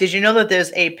fact: did you know that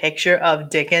there's a picture of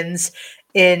Dickens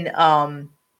in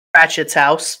Cratchit's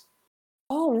house?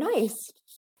 Oh, nice.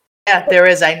 Yeah, there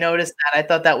is. I noticed that. I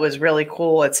thought that was really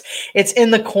cool. It's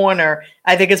in the corner.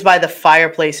 I think it's by the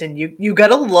fireplace, and you got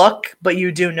to look, but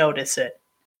you do notice it.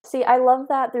 See, I love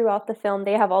that throughout the film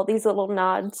they have all these little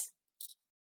nods.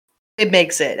 It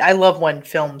makes it. I love when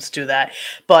films do that.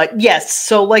 But yes,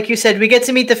 so like you said, we get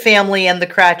to meet the family, and the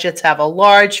Cratchits have a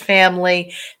large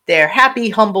family. They're happy,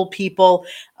 humble people.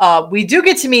 We do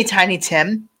get to meet Tiny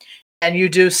Tim, and you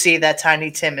do see that Tiny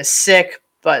Tim is sick,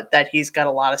 but that he's got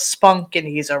a lot of spunk and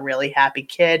he's a really happy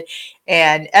kid.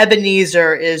 And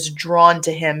Ebenezer is drawn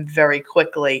to him very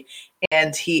quickly,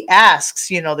 and he asks,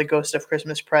 the ghost of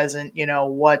Christmas present,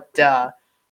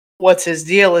 what's his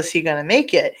deal? Is he going to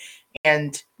make it?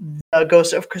 And the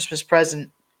ghost of Christmas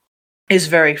present is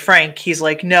very frank. He's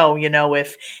like, no,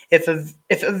 if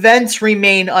events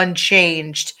remain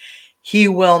unchanged, he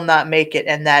will not make it,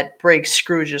 and that breaks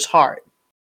Scrooge's heart.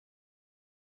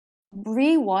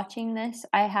 Rewatching this,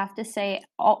 I have to say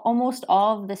almost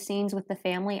all of the scenes with the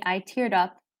family, I teared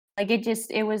up. Like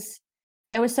it was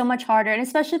so much harder, and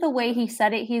especially the way he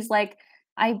said it. He's like,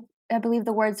 I believe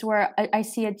the words were, I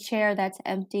see a chair that's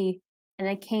empty and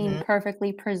a cane Mhm.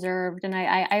 perfectly preserved, and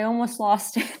I almost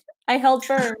lost it. I held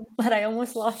firm, but I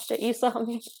almost lost it. You saw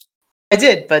me. I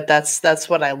did, but that's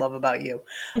what I love about you.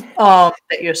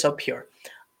 That you're so pure.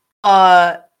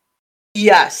 Uh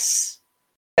yes.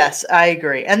 Yes, I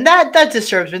agree. And that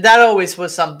disturbs me. That always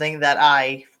was something that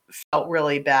I felt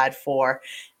really bad for.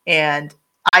 And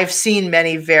I've seen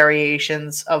many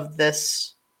variations of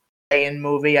this in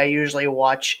movie. I usually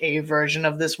watch a version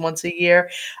of this once a year.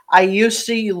 I used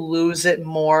to lose it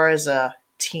more as a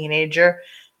teenager.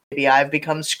 Maybe I've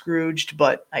become Scrooged,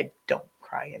 but I don't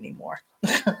cry anymore.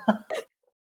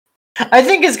 I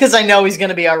think it's because I know he's going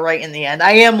to be all right in the end.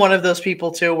 I am one of those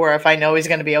people too, where if I know he's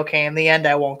going to be okay in the end,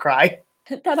 I won't cry.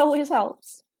 That always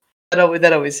helps. That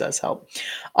always does help.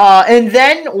 And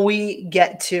then we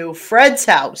get to Fred's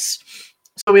house.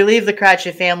 So we leave the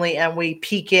Cratchit family and we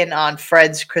peek in on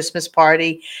Fred's Christmas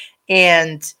party.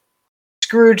 And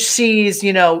Scrooge sees,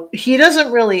 he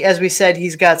doesn't really, as we said,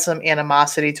 he's got some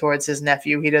animosity towards his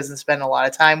nephew. He doesn't spend a lot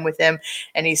of time with him.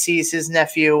 And he sees his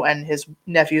nephew and his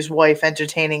nephew's wife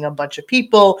entertaining a bunch of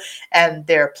people. And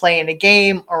they're playing a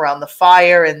game around the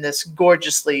fire in this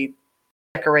gorgeously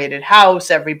decorated house.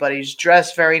 Everybody's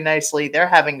dressed very nicely. They're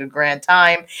having a grand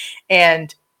time.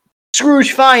 And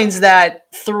Scrooge finds that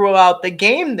throughout the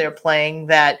game they're playing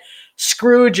that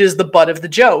Scrooge is the butt of the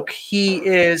joke. He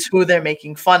is who they're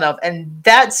making fun of. And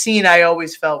that scene I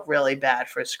always felt really bad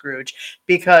for Scrooge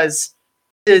because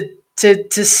to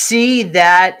see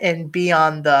that and be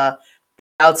on the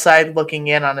outside looking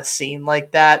in on a scene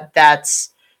like that,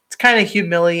 it's kind of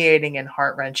humiliating and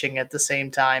heart-wrenching at the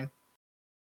same time.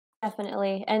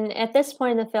 Definitely. And at this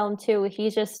point in the film too,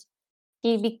 he's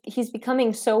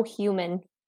becoming so human.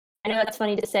 I know that's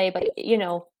funny to say, but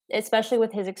especially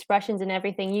with his expressions and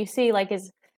everything, you see like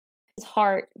his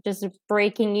heart just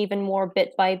breaking even more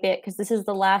bit by bit because this is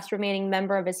the last remaining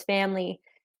member of his family,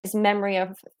 his memory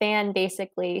of Fan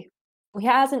basically, who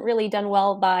hasn't really done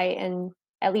well by in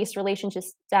at least relationship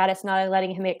status, not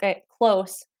letting him get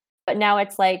close. But now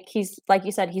it's like he's like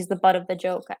you said, he's the butt of the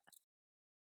joke.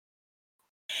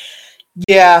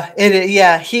 Yeah,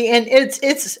 yeah,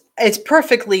 it's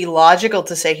perfectly logical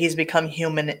to say he's become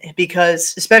human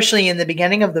because especially in the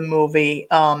beginning of the movie,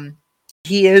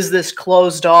 he is this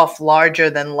closed off, larger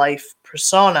than life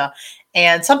persona.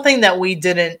 And something that we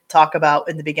didn't talk about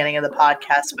in the beginning of the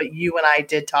podcast, but you and I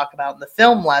did talk about in the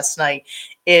film last night,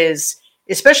 is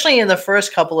especially in the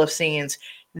first couple of scenes,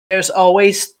 there's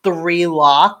always three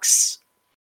locks.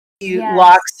 He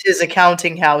locks Yes. his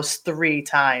accounting house 3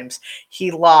 times.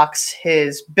 He locks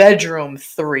his bedroom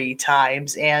 3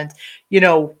 times. And,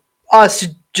 us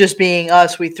just being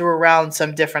us, we threw around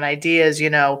some different ideas.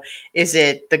 Is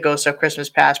it the ghost of Christmas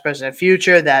past, present, and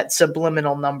future, that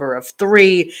subliminal number of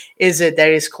 3? Is it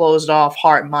that he's closed off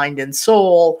heart, mind, and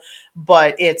soul?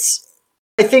 But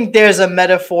I think there's a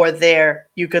metaphor there.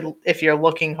 You could, if you're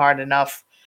looking hard enough,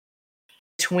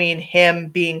 between him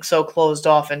being so closed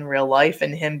off in real life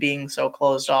and him being so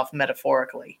closed off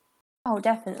metaphorically. Oh,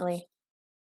 definitely.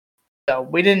 So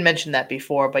we didn't mention that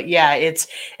before, but yeah, it's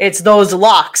those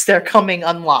locks. They're coming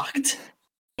unlocked.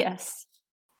 Yes.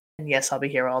 And yes, I'll be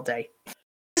here all day.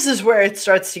 This is where it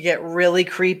starts to get really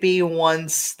creepy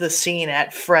once the scene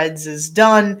at Fred's is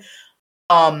done.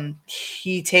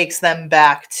 He takes them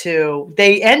back to,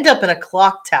 they end up in a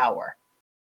clock tower.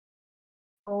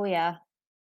 Oh yeah.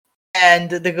 And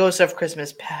the Ghost of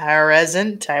Christmas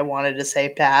Present, I wanted to say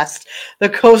past. The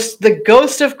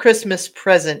Ghost of Christmas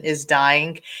Present is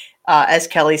dying. As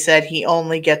Kelly said, he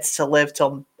only gets to live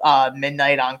till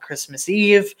midnight on Christmas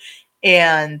Eve.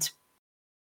 And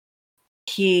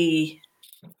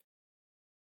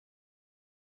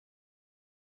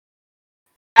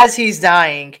as he's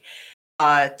dying,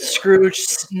 Scrooge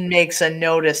makes a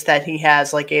notice that he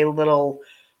has like a little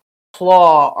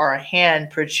claw or a hand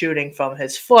protruding from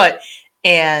his foot,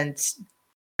 and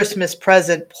Christmas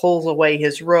Present pulls away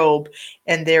his robe,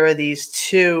 and there are these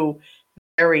 2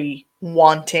 very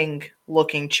wanting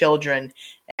looking children,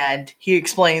 and he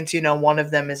explains, one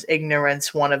of them is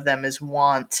ignorance, one of them is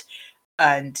want,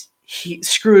 and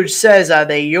Scrooge says, "Are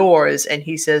they yours?" And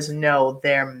he says, "No,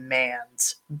 they're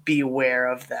man's. Beware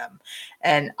of them."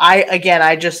 And I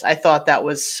thought that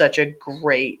was such a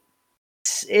great.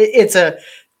 It's a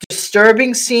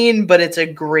disturbing scene, but it's a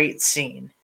great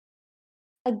scene.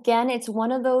 Again, it's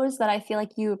one of those that I feel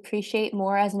like you appreciate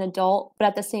more as an adult, but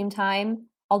at the same time,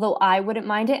 although I wouldn't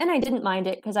mind it, and I didn't mind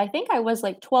it because I think I was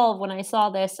like 12 when I saw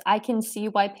this, I can see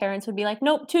why parents would be like,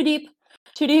 "Nope, too deep,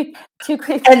 too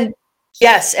quick." And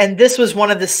yes, and this was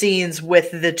one of the scenes with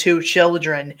the 2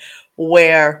 children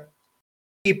where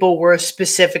people were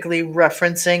specifically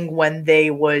referencing when they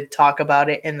would talk about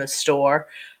it in the store,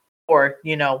 or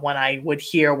when I would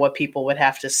hear what people would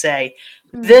have to say.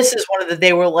 This is one of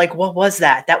they were like, "What was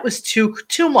that? That was too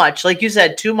much." Like you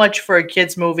said, too much for a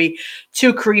kids movie,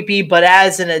 too creepy, but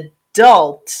as an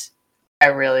adult, I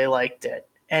really liked it.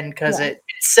 and because Yeah. it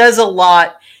says a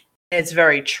lot. It's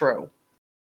very true.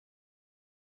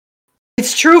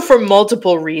 It's true for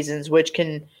multiple reasons, which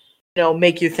can,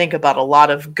 make you think about a lot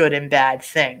of good and bad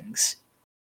things.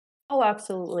 Oh,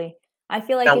 absolutely. I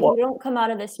feel like Now, if what you don't come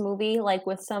out of this movie, like,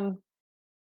 with some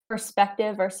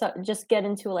perspective or just get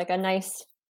into, like, a nice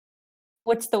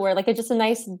what's the word? Like, just a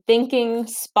nice thinking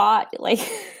spot, like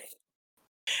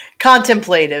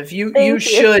contemplative. You Thank you.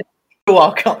 should. You're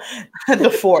welcome. The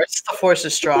force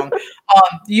is strong.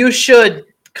 You should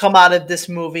come out of this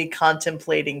movie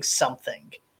contemplating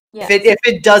something. If Yes.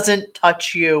 it doesn't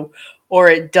touch you or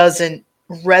it doesn't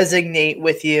resonate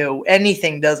with you,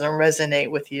 anything doesn't resonate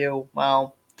with you,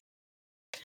 well,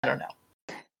 I don't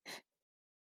know.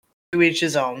 To each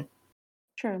his own.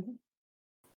 True.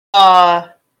 Uh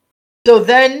so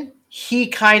then he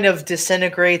kind of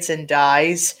disintegrates and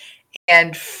dies,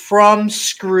 and from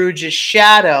Scrooge's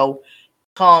shadow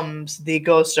comes the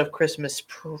Ghost of Christmas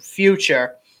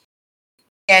Future.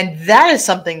 And that is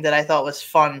something that I thought was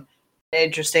fun and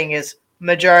interesting is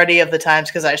majority of the times,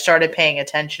 because I started paying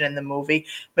attention in the movie, Mhm.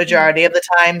 majority of the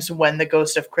times when the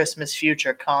Ghost of Christmas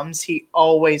Future comes, he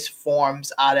always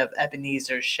forms out of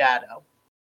Ebenezer's shadow.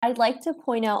 I'd like to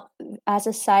point out, as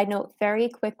a side note very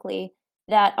quickly,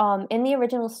 that, in the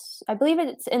original I believe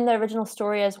it's in the original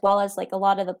story as well as, like, a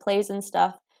lot of the plays and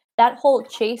stuff, that whole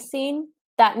chase scene,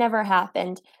 that never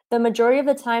happened. The majority of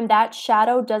the time, that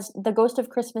shadow does the Ghost of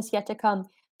Christmas Yet to Come,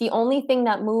 the only thing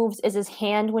that moves is his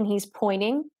hand when he's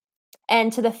pointing,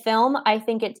 and to the film, I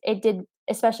think it did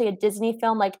especially a Disney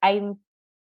film, like, I'm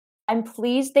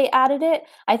pleased they added it.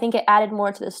 I think it added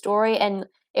more to the story, and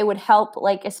it would help,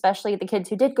 like, especially the kids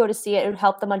who did go to see it, it would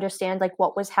help them understand, like,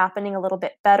 what was happening a little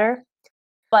bit better.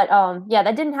 But, yeah,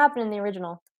 that didn't happen in the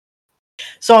original.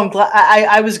 So I'm glad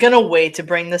I was gonna wait to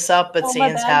bring this up, but Oh, my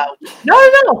seeing as bad. how no.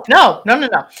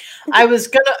 I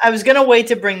was gonna wait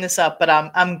to bring this up, but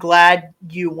I'm glad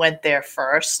you went there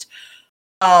first.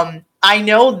 I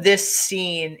know this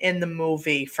scene in the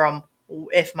movie from,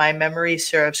 if my memory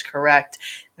serves correct,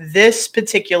 this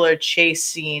particular chase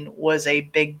scene was a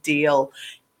big deal,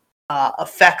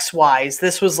 effects wise.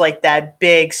 This was like that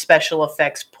big special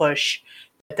effects push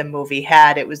that the movie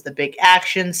had. It was the big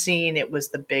action scene, it was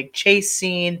the big chase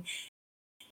scene.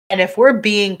 And if we're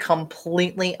being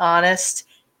completely honest,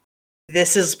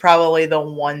 this is probably the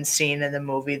one scene in the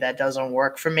movie that doesn't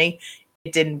work for me.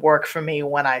 It didn't work for me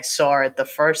when I saw it the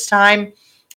first time.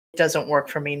 It doesn't work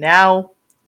for me now.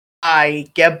 I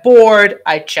get bored,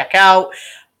 I check out.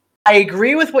 I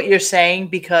agree with what you're saying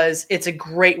because it's a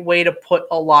great way to put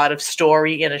a lot of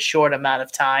story in a short amount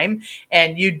of time.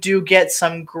 And you do get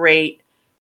some great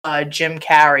Jim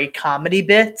Carrey comedy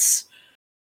bits.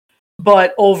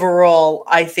 But overall,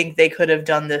 I think they could have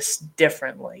done this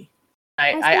differently. I, I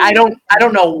I, see I what don't you're I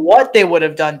don't saying. know what they would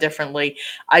have done differently.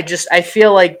 I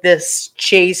feel like this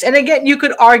chase, and again, you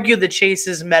could argue the chase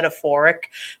is metaphoric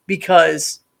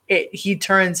because he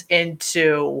turns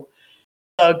into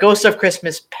Ghost of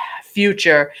Christmas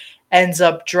Future, ends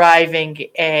up driving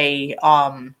a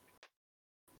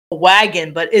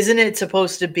wagon, but isn't it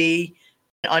supposed to be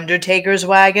an Undertaker's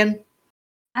wagon?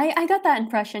 I got that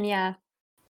impression, yeah.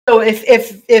 So if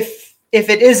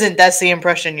it isn't, that's the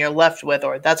impression you're left with,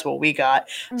 or that's what we got.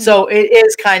 Mm. So it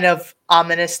is kind of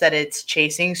ominous that it's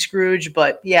chasing Scrooge,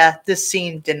 but yeah, this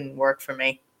scene didn't work for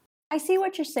me. I see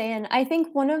what you're saying. I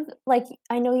think one of like,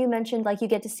 I know you mentioned, like, you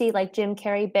get to see, like, Jim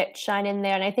Carrey bit shine in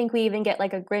there, and I think we even get,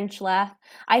 like, a Grinch laugh.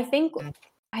 I think Mm.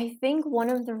 I think one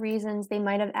of the reasons they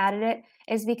might have added it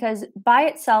is because by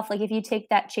itself, like, if you take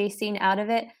that chase scene out of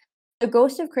it, The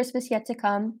Ghost of Christmas Yet to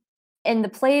Come, in the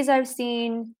plays I've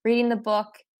seen, reading the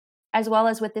book, as well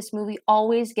as with this movie,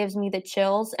 always gives me the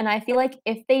chills, and I feel like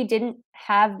if they didn't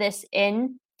have this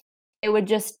in, it would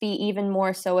just be even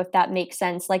more so, if that makes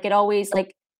sense. Like, it always,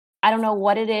 like, I don't know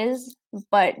what it is,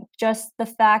 but just the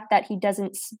fact that he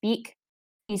doesn't speak,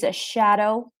 he's a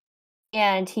shadow,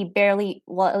 and he barely,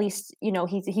 well, at least,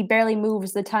 he barely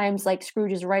moves the times, like,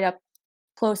 Scrooge is right up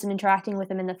close and interacting with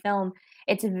him in the film.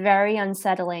 It's very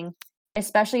unsettling,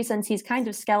 especially since he's kind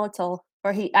of skeletal,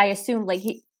 or I assume, like,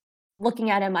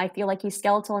 looking at him, I feel like he's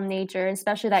skeletal in nature,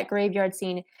 especially that graveyard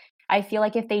scene. I feel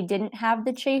like if they didn't have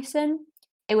the chase in,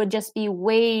 it would just be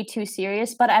way too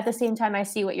serious, but at the same time, I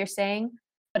see what you're saying.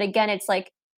 But again, it's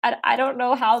like, I don't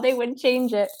know how they would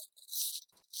change it.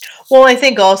 Well, I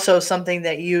think also something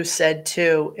that you said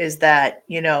too is that,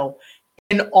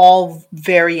 in all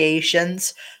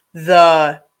variations,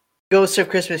 the Ghost of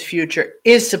Christmas Future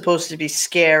is supposed to be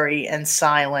scary and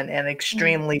silent and Mm.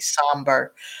 extremely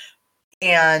somber.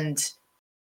 And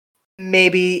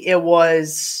maybe it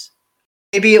was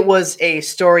maybe it was a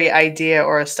story idea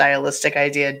or a stylistic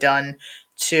idea done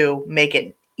to make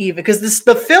it even, because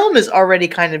the film is already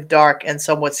kind of dark and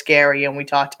somewhat scary, and we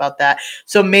talked about that.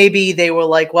 So maybe they were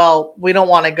like, well, we don't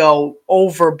want to go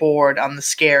overboard on the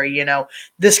scary,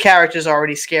 this character is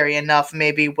already scary enough.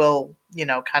 Maybe we'll,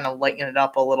 kind of lighten it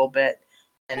up a little bit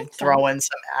and Makes sense. throw in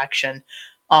some action.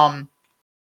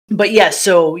 But yeah,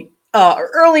 so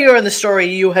earlier in the story,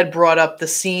 you had brought up the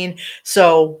scene.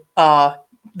 So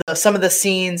some of the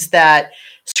scenes that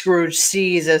Scrooge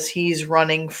sees as he's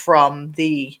running from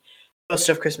the Ghost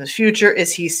of Christmas Future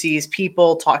is he sees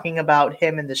people talking about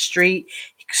him in the street.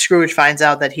 Scrooge finds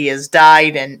out that he has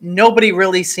died, and nobody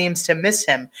really seems to miss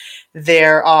him.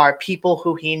 There are people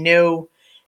who he knew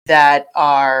that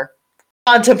are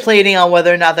contemplating on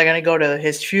whether or not they're going to go to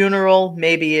his funeral.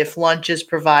 Maybe if lunch is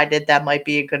provided, that might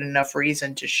be a good enough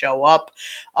reason to show up.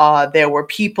 There were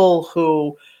people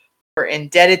who were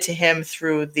indebted to him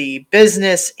through the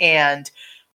business, and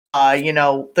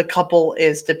the couple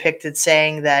is depicted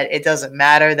saying that it doesn't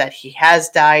matter that he has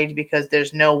died because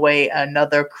there's no way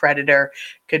another creditor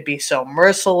could be so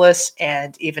merciless,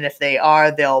 and even if they are,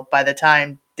 they'll, by the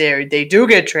time they do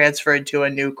get transferred to a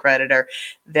new creditor,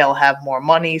 they'll have more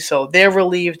money, so they're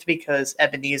relieved because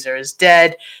Ebenezer is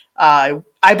dead. I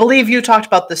believe you talked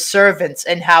about the servants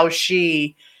and how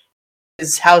his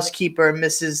housekeeper,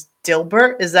 Mrs.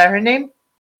 Dilbert, is that her name?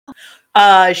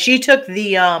 She took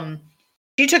the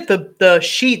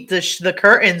sheet, the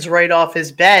curtains right off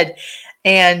his bed,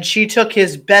 and she took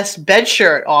his best bed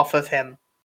shirt off of him.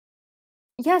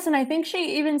 Yes, and I think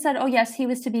she even said, "Oh, yes, he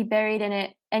was to be buried in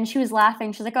it," and she was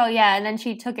laughing. She's like, "Oh, yeah," and then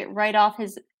she took it right off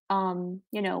his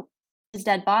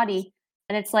dead body,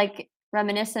 and it's, like,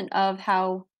 reminiscent of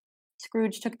how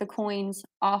Scrooge took the coins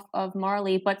off of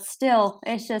Marley, but still,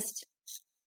 it's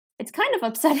kind of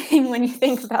upsetting when you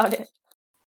think about it.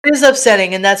 It is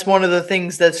upsetting, and that's one of the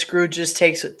things that Scrooge just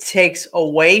takes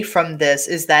away from this,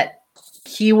 is that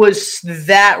he was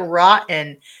that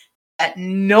rotten that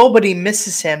nobody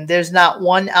misses him. There's not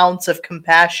 1 ounce of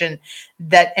compassion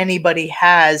that anybody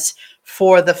has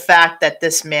for the fact that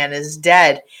this man is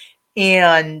dead.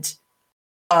 And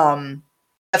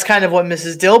that's kind of what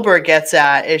Mrs. Dilbert gets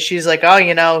at, is she's like, oh,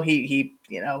 he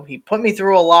put me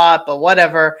through a lot, but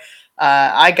whatever.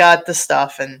 I got the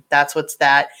stuff, and that's what's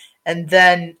that. And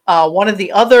then one of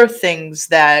the other things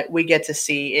that we get to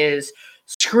see is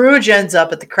Scrooge ends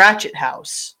up at the Cratchit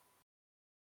house,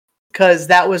 because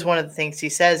that was one of the things he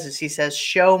says,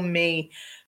 show me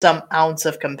some ounce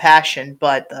of compassion,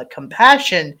 but the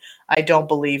compassion I don't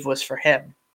believe was for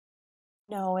him.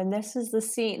 No, and this is the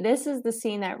scene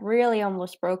that really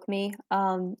almost broke me.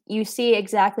 You see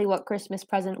exactly what Christmas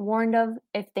Present warned of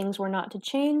if things were not to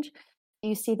change.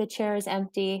 You see the chair is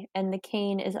empty and the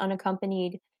cane is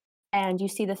unaccompanied, and you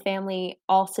see the family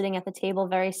all sitting at the table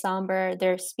very somber.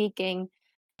 They're speaking,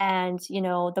 and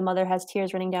the mother has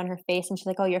tears running down her face, and she's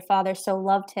like, "Oh, your father so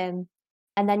loved him."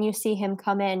 And then you see him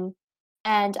come in,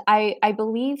 and I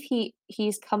believe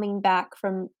he's coming back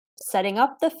from setting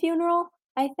up the funeral,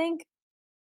 I think.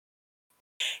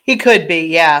 He could be,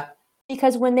 yeah.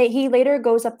 Because when he later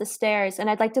goes up the stairs, and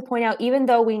I'd like to point out, even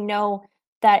though we know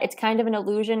that it's kind of an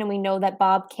illusion and we know that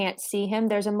Bob can't see him,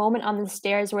 there's a moment on the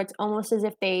stairs where it's almost as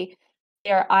if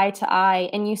they're eye to eye,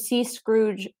 and you see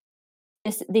Scrooge,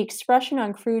 the expression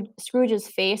on Scrooge's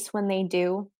face when they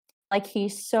do, like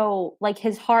he's so, like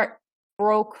his heart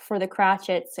broke for the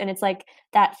Cratchits, and it's like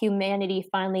that humanity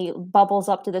finally bubbles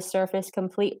up to the surface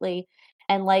completely,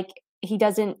 and like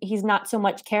he's not so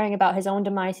much caring about his own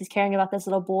demise, he's caring about this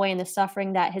little boy and the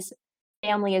suffering that his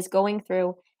family is going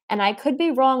through. And I could be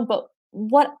wrong, but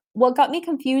what got me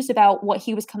confused about what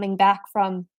he was coming back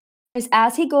from is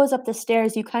as he goes up the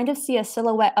stairs, you kind of see a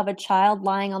silhouette of a child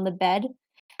lying on the bed,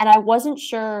 and I wasn't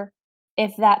sure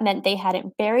if that meant they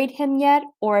hadn't buried him yet,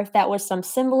 or if that was some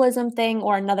symbolism thing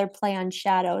or another play on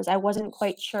shadows. I wasn't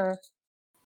quite sure.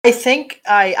 I think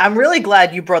I'm really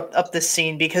glad you brought up this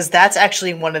scene, because that's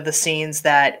actually one of the scenes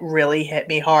that really hit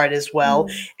me hard as well.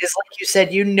 Mm. Is like you said,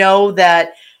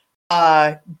 that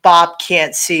Bob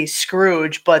can't see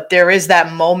Scrooge, but there is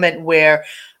that moment where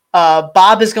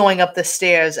Bob is going up the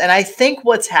stairs, and I think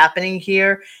what's happening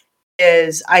here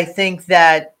is I think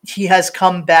that he has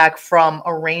come back from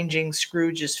arranging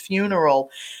Scrooge's funeral.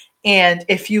 And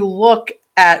if you look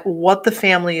at what the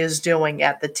family is doing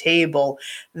at the table,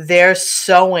 they're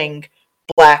sewing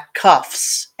black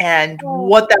cuffs. And Oh.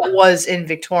 what that was in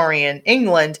Victorian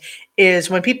England is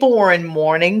when people were in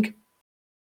mourning,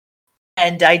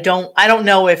 and I don't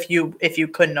know if you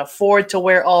couldn't afford to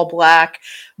wear all black,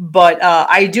 but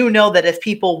I do know that if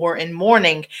people were in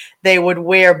mourning, they would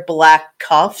wear black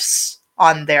cuffs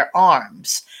on their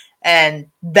arms, and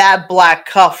that black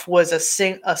cuff was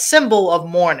a symbol of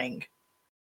mourning.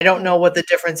 I don't know what the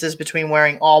difference is between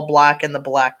wearing all black and the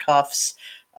black cuffs.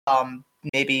 Um,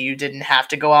 Maybe you didn't have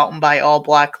to go out and buy all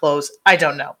black clothes. I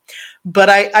don't know. But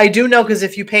I do know because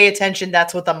if you pay attention,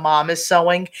 that's what the mom is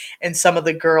sewing, and some of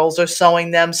the girls are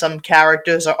sewing them. Some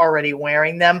characters are already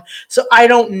wearing them. So I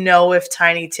don't know if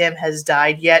Tiny Tim has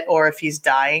died yet or if he's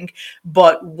dying.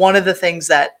 But one of the things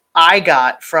that I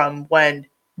got from when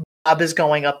Bob is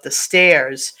going up the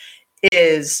stairs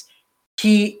is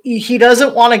he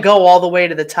doesn't want to go all the way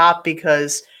to the top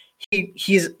because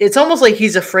he's it's almost like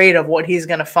he's afraid of what he's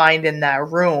going to find in that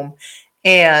room.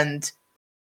 And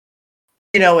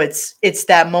it's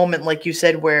that moment, like you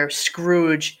said, where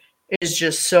Scrooge is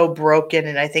just so broken,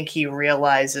 and I think he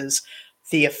realizes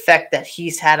the effect that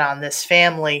he's had on this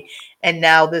family, and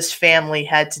now this family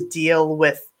had to deal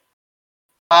with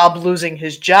Bob losing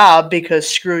his job because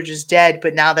Scrooge is dead,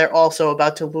 but now they're also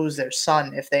about to lose their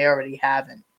son if they already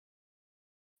haven't.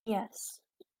 Yes.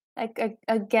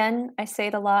 Again, I say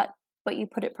it a lot, but you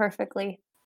put it perfectly.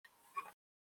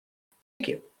 Thank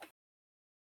you.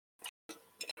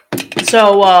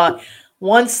 So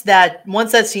once that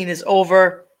scene is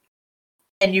over,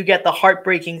 and you get the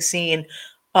heartbreaking scene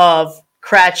of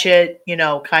Cratchit,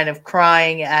 kind of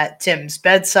crying at Tim's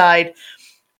bedside,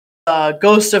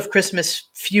 Ghost of Christmas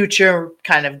Future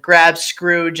kind of grabs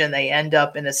Scrooge, and they end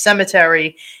up in a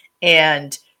cemetery,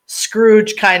 and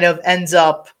Scrooge kind of ends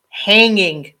up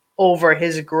hanging over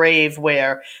his grave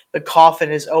where the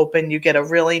coffin is open. You get a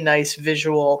really nice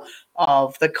visual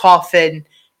of the coffin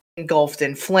engulfed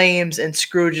in flames, and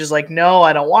Scrooge is like, no,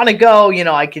 I don't want to go,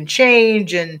 I can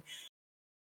change. And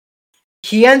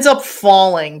he ends up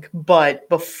falling, but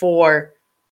before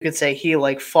you could say he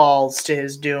falls to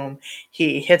his doom,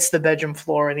 he hits the bedroom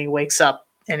floor and he wakes up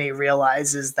and he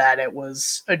realizes that it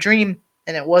was a dream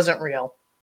and it wasn't real.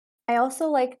 I also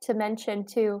like to mention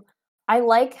too, I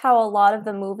like how a lot of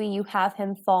the movie you have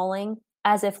him falling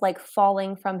as if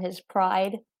falling from his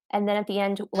pride. And then at the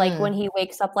end, when he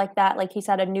wakes up like that, he's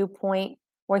at a new point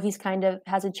where he's kind of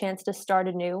has a chance to start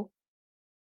anew.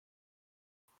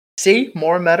 See,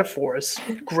 more metaphors.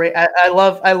 Great. I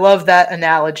love that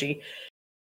analogy.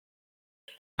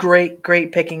 Great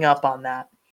picking up on that.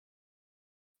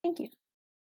 Thank you.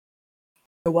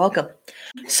 You're welcome.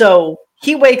 So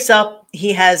he wakes up,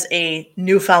 he has a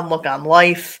newfound look on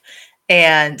life,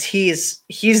 and he's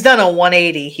done a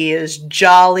 180. He is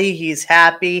jolly, he's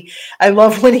happy. I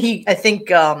love when I think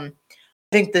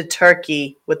the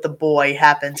turkey with the boy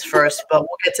happens first, but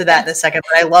we'll get to that in a second.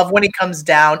 But I love when he comes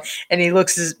down and he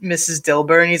looks at Mrs.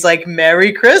 Dilber and he's like,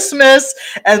 "Merry Christmas!"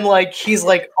 And he's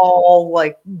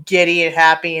all giddy and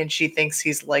happy, and she thinks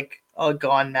he's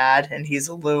gone mad and he's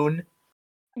a loon.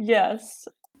 Yes.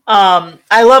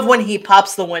 I love when he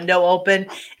pops the window open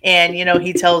and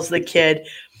he tells the kid,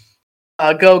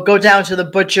 go down to the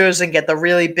butcher's and get the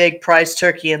really big prize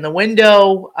turkey in the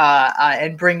window,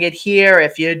 and bring it here.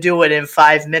 If you do it in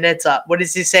 5 minutes, what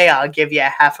does he say? I'll give you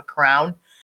half a crown.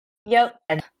 Yep.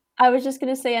 And I was just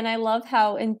gonna say, and I love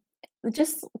how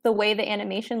just the way the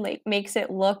animation makes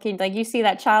it look, and you see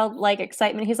that childlike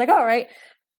excitement. He's like, "All right,"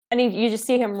 and you just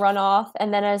see him run off,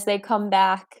 and then as they come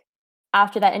back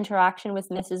after that interaction with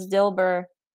Mrs. Dilber,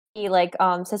 he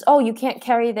says, "Oh, you can't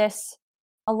carry this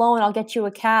alone, I'll get you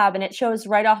a cab." And it shows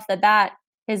right off the bat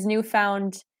his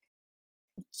newfound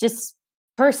just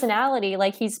personality.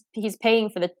 He's paying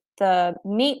for the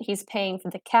meat, he's paying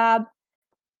for the cab.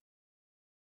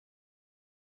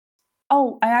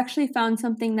 Oh, I actually found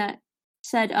something that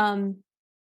said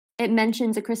it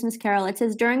mentions A Christmas Carol. It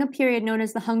says, during a period known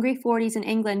as the Hungry Forties in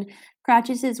England,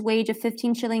 Cratchit's wage of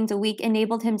 15 shillings a week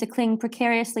enabled him to cling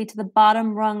precariously to the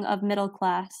bottom rung of middle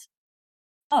class.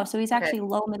 Oh, so he's actually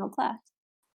low middle class.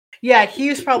 Yeah,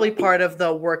 he's probably part of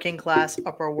the working class,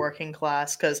 upper working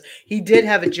class, because he did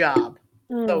have a job.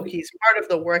 So he's part of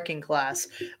the working class.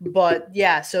 But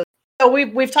yeah, so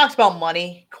we've talked about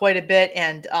money quite a bit,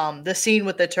 and the scene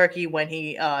with the turkey when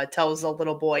he tells the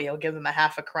little boy he'll give him a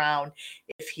half a crown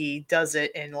if he does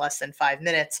it in less than 5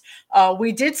 minutes.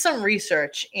 We did some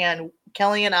research, and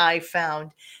Kelly and I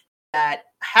found that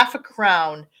half a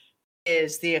crown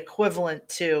is the equivalent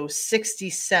to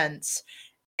 60 cents.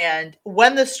 And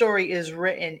when the story is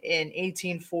written in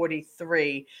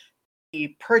 1843,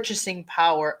 the purchasing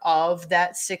power of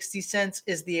that 60 cents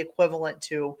is the equivalent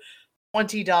to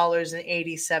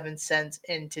 $20.87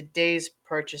 in today's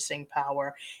purchasing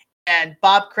power. And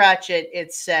Bob Cratchit,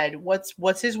 it said,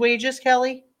 what's his wages,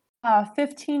 Kelly?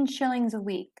 15 shillings a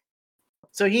week.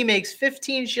 So he makes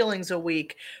 15 shillings a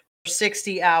week for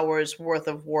 60 hours worth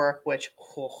of work,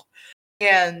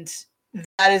 and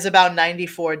that is about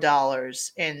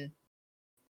 $94 in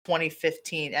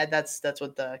 2015, and that's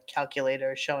what the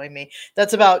calculator is showing me.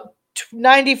 That's about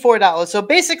 $94. So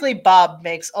basically, Bob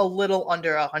makes a little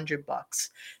under $100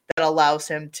 that allows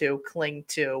him to cling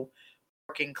to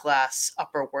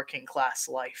upper working class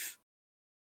life.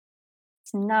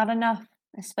 It's not enough,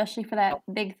 especially for that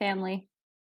big family.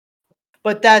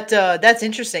 But that's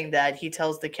interesting that he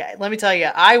tells the cat. Let me tell you,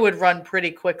 I would run pretty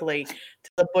quickly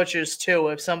to the butcher's too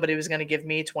if somebody was going to give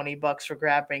me $20 for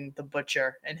grabbing the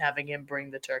butcher and having him bring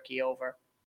the turkey over.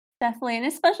 Definitely, and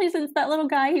especially since that little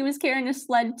guy, he was carrying a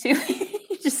sled too.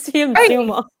 You just see him Right. zoom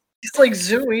off. He's like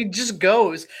zoom, he just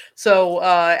goes. So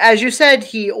as you said,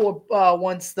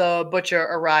 once the butcher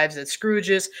arrives at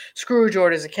Scrooge's, Scrooge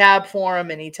orders a cab for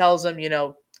him, and he tells him,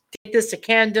 take this to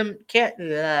Camden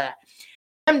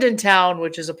Town,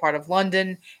 which is a part of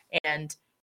London, and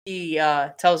he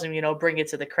tells him, bring it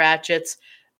to the Cratchits.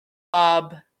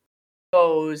 Bob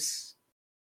goes,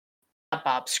 not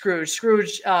Bob, Scrooge.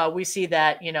 Scrooge, we see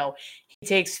that, he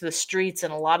takes to the streets,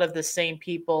 and a lot of the same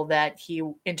people that he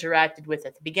interacted with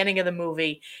at the beginning of the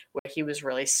movie, where he was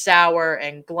really sour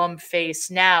and glum faced.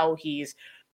 Now he's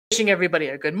wishing everybody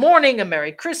a good morning, a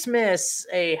Merry Christmas,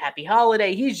 a happy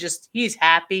holiday. He's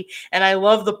happy. And I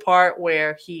love the part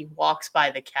where he walks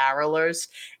by the carolers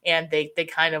and they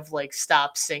kind of like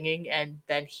stop singing, and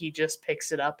then he just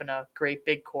picks it up in a great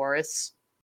big chorus.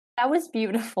 That was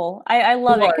beautiful. I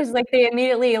love it because like they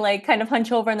immediately like kind of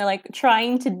hunch over and they're like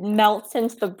trying to melt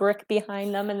into the brick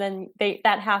behind them, and then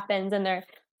that happens and they're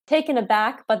taken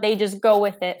aback, but they just go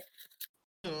with it.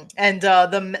 And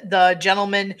the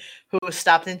gentleman who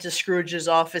stopped into Scrooge's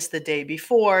office the day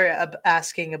before,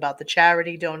 asking about the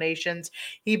charity donations,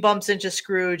 he bumps into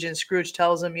Scrooge, and Scrooge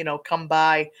tells him, come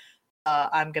by.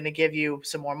 I'm going to give you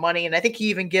some more money. And I think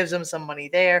he even gives him some money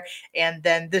there. And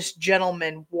then this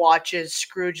gentleman watches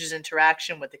Scrooge's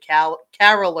interaction with the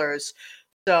carolers.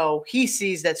 So he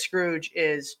sees that Scrooge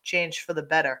is changed for the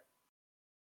better.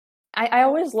 I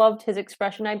always loved his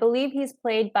expression. I believe he's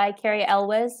played by Cary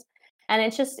Elwes.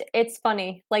 And it's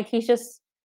funny. Like it's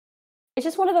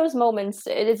just one of those moments.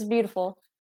 It is beautiful.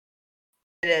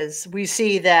 It is. We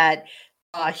see that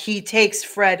he takes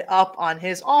Fred up on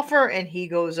his offer, and he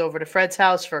goes over to Fred's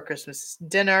house for Christmas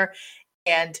dinner.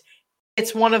 And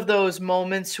it's one of those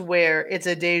moments where it's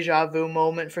a deja vu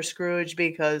moment for Scrooge,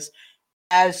 because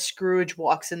as Scrooge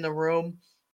walks in the room,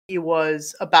 he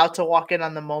was about to walk in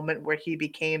on the moment where he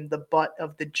became the butt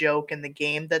of the joke and the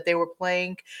game that they were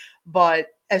playing. But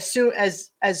as soon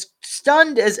as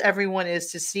stunned as everyone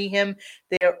is to see him,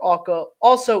 they are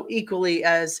also equally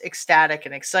as ecstatic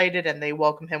and excited, and they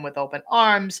welcome him with open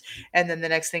arms. And then the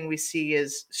next thing we see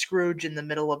is Scrooge in the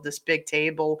middle of this big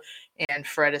table, and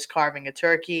Fred is carving a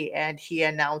turkey, and he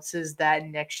announces that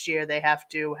next year they have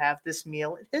to have this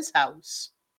meal at his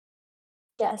house.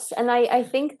 Yes, and I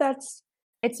think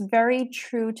it's very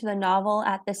true to the novel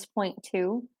at this point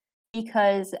too,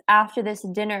 because after this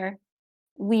dinner,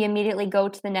 we immediately go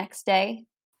to the next day.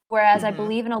 Whereas I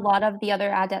believe in a lot of the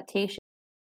other adaptations,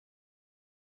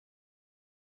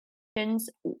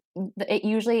 it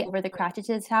usually over the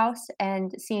Cratchit's house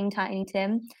and seeing Tiny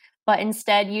Tim, but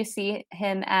instead you see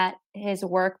him at his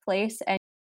workplace. And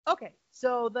okay,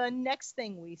 so the next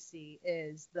thing we see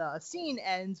is the scene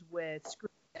ends with Scrooge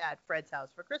at Fred's house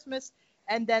for Christmas,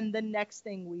 and then the next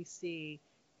thing we see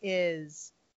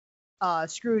is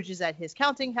Scrooge is at his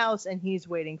counting house, and he's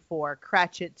waiting for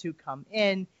Cratchit to come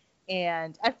in.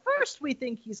 And at first, we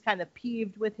think he's kind of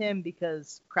peeved with him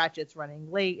because Cratchit's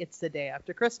running late. It's the day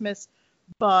after Christmas.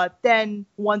 But then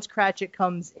once Cratchit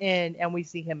comes in and we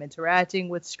see him interacting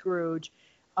with Scrooge,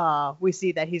 we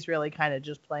see that he's really kind of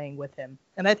just playing with him.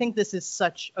 And I think this is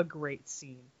such a great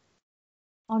scene.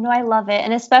 oh no, I love it.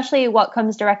 And especially what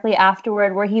comes directly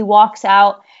afterward, where he walks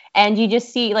out and you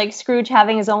just see like Scrooge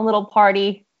having his own little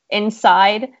party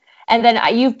inside. And then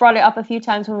you've brought it up a few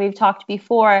times when we've talked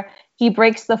before. He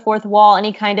breaks the fourth wall and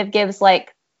he kind of gives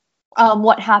like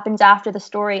what happens after the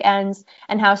story ends,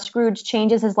 and how Scrooge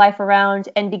changes his life around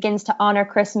and begins to honor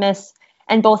Christmas.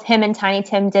 And both him and Tiny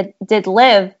Tim did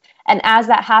live. And as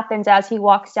that happens, as he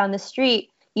walks down the street,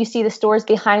 you see the stores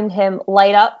behind him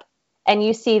light up, and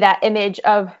you see that image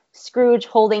of Scrooge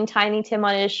holding Tiny Tim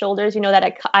on his shoulders,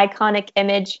 that iconic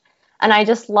image. And I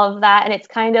just love that. And it's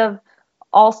kind of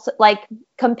also like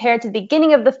compared to the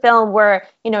beginning of the film where,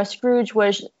 Scrooge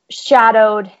was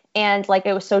shadowed and like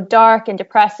it was so dark and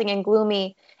depressing and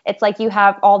gloomy. It's like you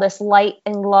have all this light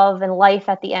and love and life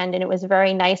at the end. And it was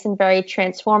very nice and very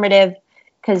transformative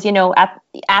because,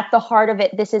 at the heart of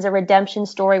it, this is a redemption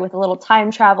story with a little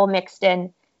time travel mixed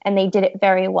in, and they did it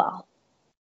very well.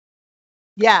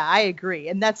 Yeah, I agree.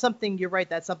 And that's something, you're right,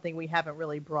 that's something we haven't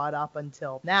really brought up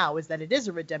until now, is that it is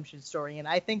a redemption story. And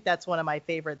I think that's one of my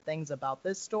favorite things about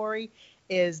this story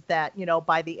is that,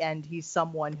 by the end, he's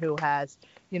someone who has,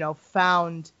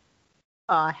 found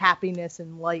happiness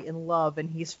and light and love, and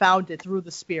he's found it through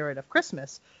the spirit of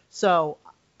Christmas. So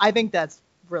I think that's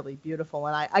really beautiful.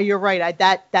 And you're right,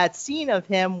 that scene of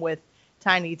him with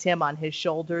Tiny Tim on his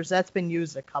shoulders, that's been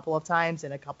used a couple of times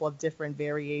in a couple of different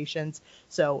variations.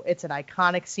 So it's an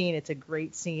iconic scene. It's a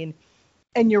great scene.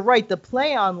 And you're right, the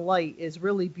play on light is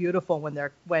really beautiful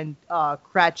when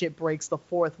Cratchit breaks the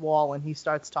fourth wall and he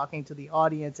starts talking to the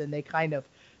audience, and they kind of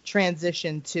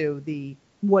transition to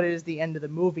what is the end of the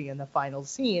movie in the final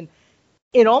scene.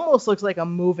 It almost looks like a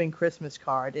moving Christmas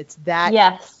card. It's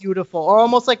that beautiful, or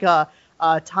almost like a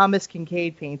Thomas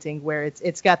Kincaid painting where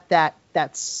it's got that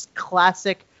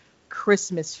classic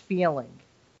Christmas feeling.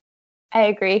 I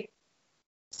agree.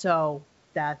 So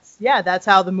that's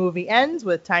how the movie ends,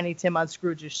 with Tiny Tim on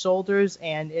Scrooge's shoulders,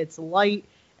 and it's light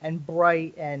and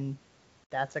bright, and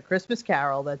that's A Christmas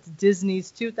Carol. That's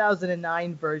Disney's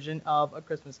 2009 version of A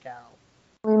Christmas Carol.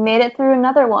 We made it through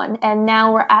another one, and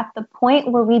now we're at the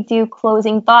point where we do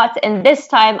closing thoughts. And this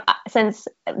time, since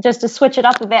just to switch it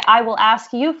up a bit, I will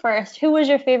ask you first. Who was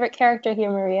your favorite character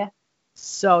here, Maria?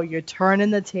 So you're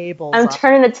turning the tables. I'm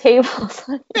turning the tables.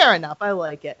 Fair enough. I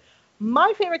like it.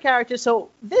 My favorite character. So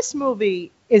this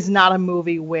movie is not a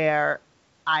movie where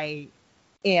I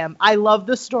love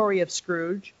the story of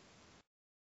Scrooge,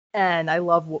 and I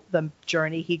love the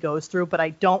journey he goes through, but I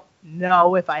don't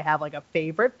know if I have like a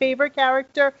favorite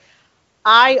character.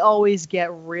 I always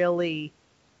get really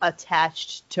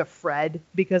attached to Fred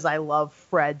because I love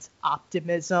Fred's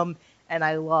optimism, and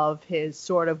I love his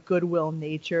sort of goodwill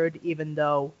natured, even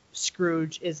though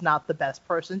Scrooge is not the best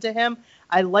person to him.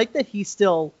 I like that he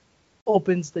still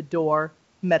opens the door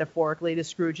metaphorically to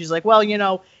Scrooge. He's like, well,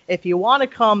 if you want to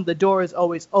come, the door is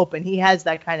always open. He has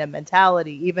that kind of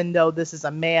mentality, even though this is a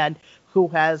man who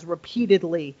has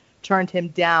repeatedly turned him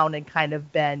down and kind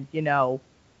of been,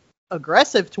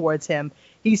 aggressive towards him.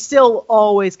 He still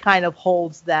always kind of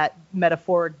holds that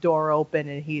metaphoric door open,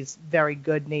 and he's very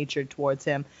good natured towards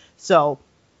him. So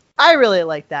I really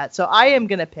like that. So I am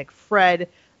going to pick Fred.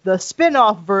 The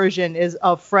spin-off version is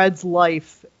of Fred's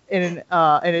life in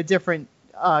a different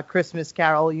Christmas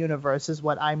Carol universe is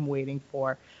what I'm waiting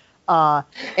for.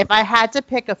 If I had to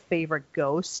pick a favorite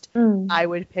ghost, I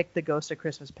would pick the Ghost of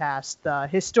Christmas Past. The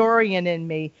historian in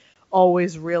me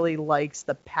always really likes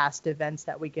the past events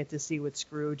that we get to see with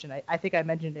Scrooge, and I think I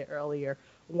mentioned it earlier.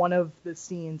 One of the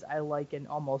scenes I like in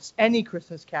almost any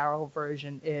Christmas Carol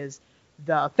version is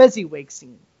the Fezziwig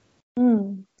scene.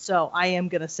 So I am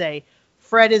going to say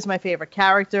Fred is my favorite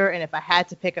character, and if I had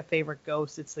to pick a favorite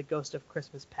ghost, it's the Ghost of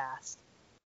Christmas Past.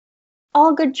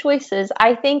 All good choices.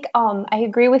 I think I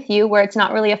agree with you where it's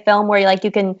not really a film where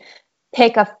you can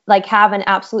pick have an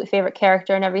absolute favorite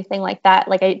character and everything like that.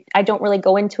 I don't really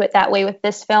go into it that way with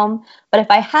this film. But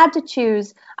if I had to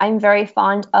choose, I'm very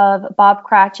fond of Bob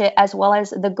Cratchit as well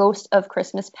as the Ghost of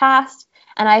Christmas Past.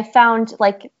 And I found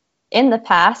in the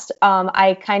past,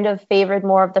 I kind of favored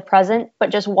more of the present,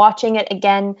 but just watching it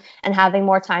again and having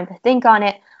more time to think on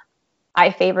it,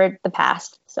 I favored the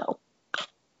past. So.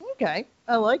 Okay,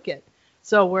 I like it.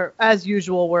 So we're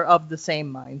of the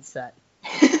same mindset.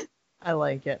 I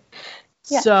like it.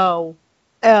 Yeah. So,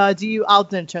 I'll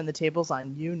then turn the tables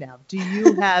on you now. Do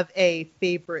you have a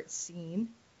favorite scene?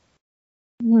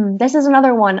 This is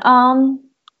another one.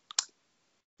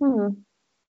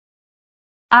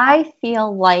 I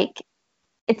feel like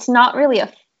it's not really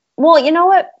well, you know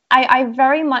what? I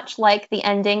very much like the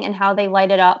ending and how they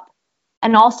light it up.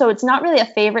 And also, it's not really a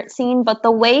favorite scene, but the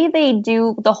way they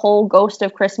do the whole Ghost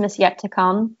of Christmas Yet to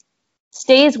Come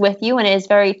stays with you and is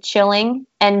very chilling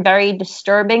and very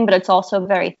disturbing, but it's also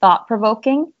very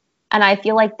thought-provoking. And I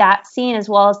feel like that scene, as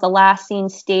well as the last scene,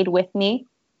 stayed with me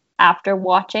after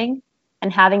watching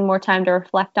and having more time to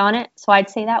reflect on it. So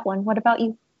I'd say that one. What about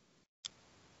you?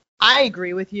 I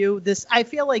agree with you. I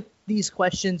feel like these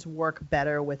questions work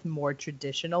better with more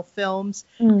traditional films,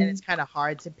 and it's kind of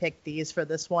hard to pick these for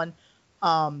this one.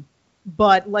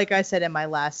 But like I said in my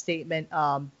last statement,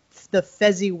 the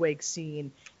Fezziwig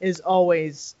scene is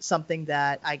always something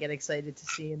that I get excited to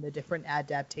see in the different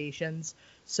adaptations.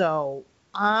 So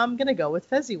I'm going to go with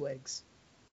Fezziwigs.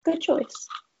 Good choice.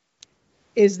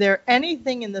 Is there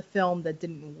anything in the film that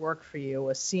didn't work for you?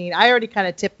 A scene? I already kind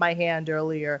of tipped my hand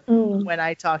earlier when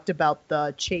I talked about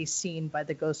the chase scene by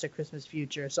the Ghost of Christmas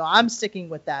Future. So I'm sticking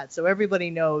with that. So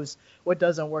everybody knows what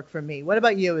doesn't work for me. What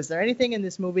about you? Is there anything in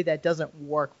this movie that doesn't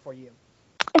work for you?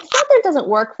 It's not that it doesn't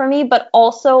work for me, but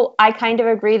also I kind of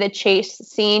agree the chase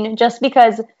scene, just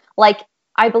because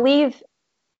I believe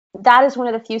that is one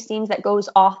of the few scenes that goes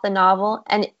off the novel,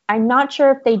 and I'm not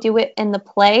sure if they do it in the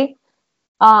play.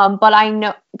 But I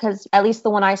know because at least the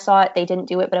one I saw it, they didn't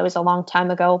do it, but it was a long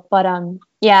time ago. But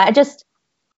yeah,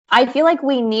 I feel like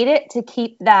we need it to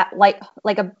keep that like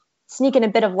a sneak in a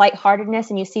bit of lightheartedness,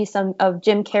 and you see some of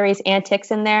Jim Carrey's antics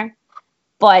in there.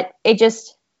 But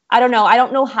I don't know. I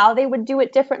don't know how they would do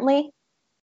it differently.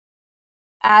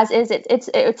 As is,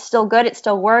 it's still good. It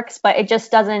still works, but it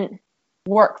just doesn't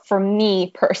work for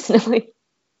me personally.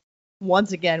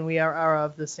 Once again, we are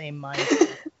of the same mind.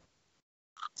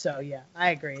 So yeah, I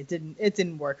agree. It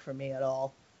didn't work for me at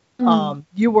all.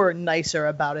 You were nicer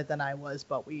about it than I was,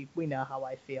 but we know how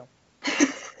I feel.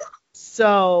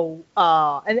 So,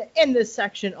 and in this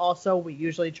section also, we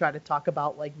usually try to talk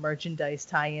about like merchandise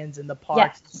tie-ins in the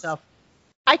parks and stuff.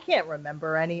 I can't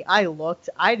remember any. I looked.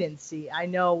 I didn't see. I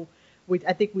know. We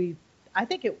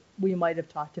might have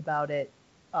talked about it.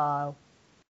 I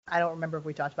don't remember if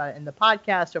we talked about it in the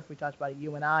podcast or if we talked about it,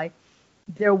 you and I.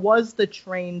 There was the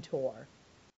train tour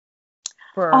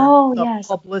for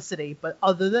publicity, but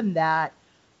other than that,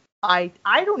 I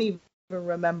don't even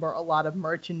remember a lot of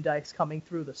merchandise coming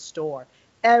through the store.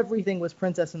 Everything was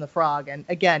Princess and the Frog, and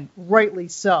again, rightly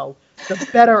so, the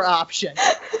better option.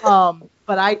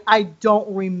 But I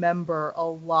don't remember a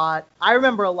lot. I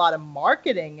remember a lot of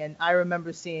marketing, and I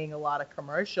remember seeing a lot of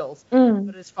commercials.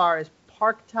 But as far as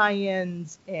park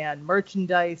tie-ins and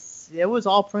merchandise, it was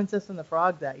all Princess and the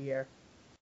Frog that year.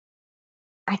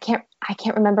 I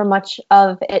can't remember much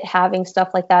of it having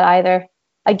stuff like that either.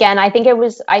 Again, I think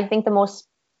the most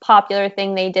popular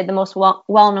thing they did, the most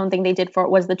well-known thing they did for it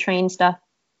was the train stuff.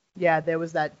 Yeah, there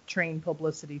was that train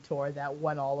publicity tour that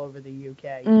went all over the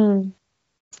UK.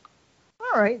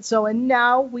 All right, so and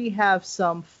now we have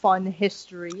some fun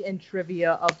history and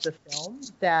trivia of the film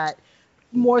that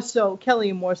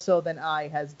Kelly more so than I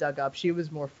has dug up. She was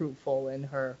more fruitful in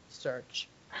her search.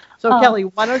 So Kelly,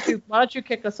 why don't you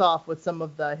kick us off with some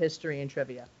of the history and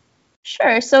trivia?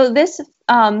 Sure. So this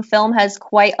film has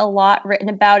quite a lot written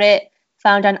about it,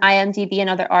 found on IMDb and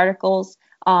other articles,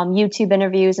 YouTube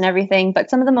interviews and everything. But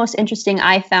some of the most interesting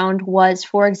I found was,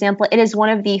 for example, it is one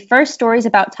of the first stories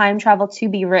about time travel to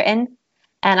be written.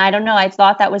 And I don't know, I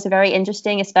thought that was very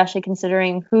interesting, especially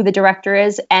considering who the director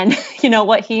is and,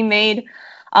 what he made.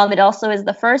 It also is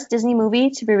the first Disney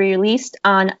movie to be released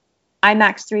on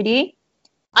IMAX 3D.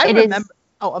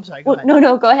 I'm sorry, go ahead.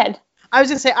 No, go ahead. I was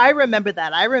going to say, I remember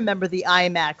that. I remember the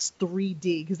IMAX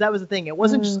 3D, because that was the thing. It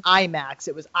wasn't just IMAX,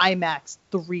 it was IMAX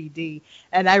 3D.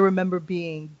 And I remember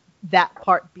that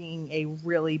part being a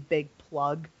really big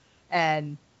plug.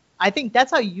 And I think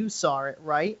that's how you saw it,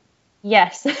 right?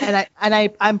 Yes.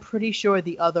 I'm pretty sure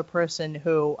the other person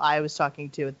who I was talking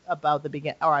to about at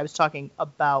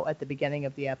the beginning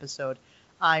of the episode,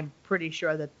 I'm pretty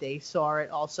sure that they saw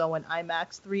it also in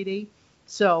IMAX 3D.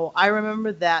 So I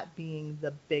remember that being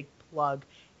the big plug.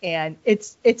 And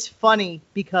it's funny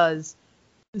because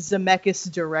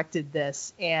Zemeckis directed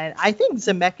this, and I think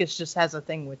Zemeckis just has a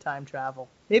thing with time travel.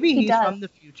 Maybe he's from the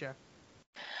future.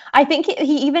 I think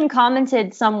he even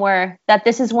commented somewhere that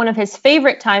this is one of his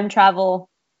favorite time travel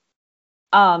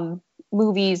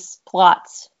movies,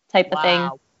 plots type of thing.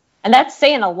 And that's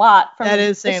saying a lot from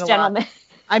this gentleman.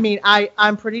 I mean,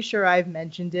 I'm pretty sure I've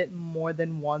mentioned it more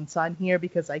than once on here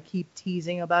because I keep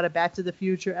teasing about a Back to the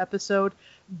Future episode,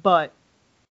 but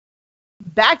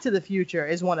Back to the Future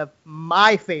is one of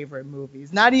my favorite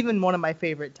movies. Not even one of my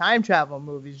favorite time travel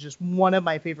movies, just one of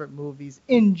my favorite movies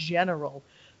in general.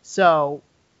 So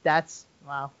that's,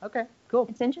 wow, okay, cool.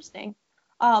 It's interesting.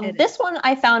 This one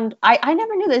I found, I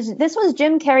never knew this. This was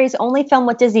Jim Carrey's only film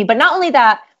with Disney, but not only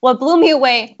that, what blew me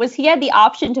away was he had the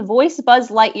option to voice Buzz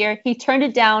Lightyear. He turned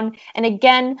it down. And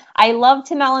again, I love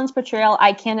Tim Allen's portrayal.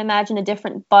 I can't imagine a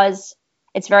different Buzz.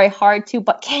 It's very hard to,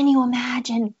 but can you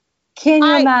imagine?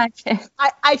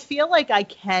 I feel like I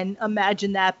can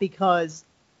imagine that because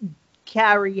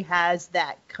Carrey has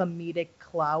that comedic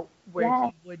clout where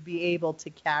he would be able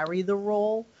to carry the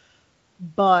role.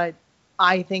 But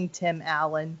I think Tim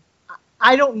Allen,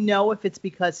 I don't know if it's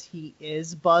because he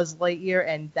is Buzz Lightyear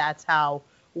and that's how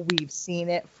we've seen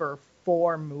it for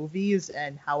 4 movies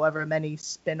and however many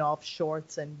spin-off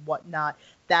shorts and whatnot.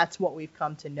 That's what we've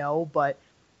come to know. But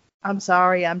I'm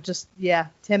sorry,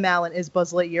 Tim Allen is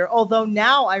Buzz Lightyear. Although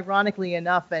now, ironically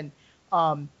enough, and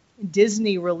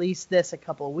Disney released this a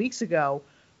couple of weeks ago,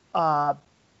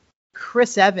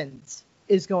 Chris Evans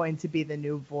is going to be the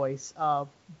new voice of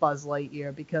Buzz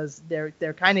Lightyear because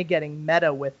they're kind of getting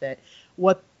meta with it.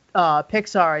 What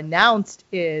Pixar announced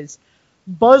is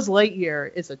Buzz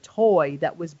Lightyear is a toy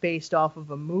that was based off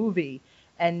of a movie,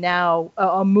 and now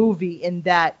a movie in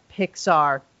that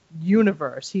Pixar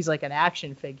universe. He's like an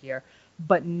action figure.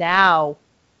 But now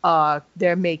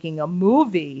they're making a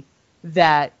movie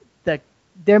that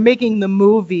they're making the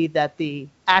movie that the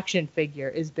action figure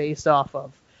is based off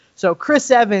of. So Chris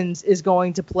Evans is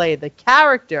going to play the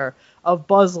character of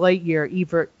Buzz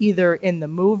Lightyear either in the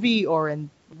movie or in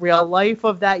real life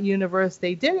of that universe.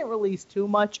 They didn't release too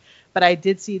much, but I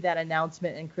did see that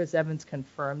announcement, and Chris Evans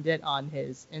confirmed it on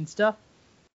his Insta.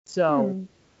 So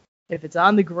if it's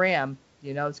on the gram,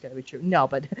 you know it's going to be true. No,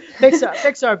 but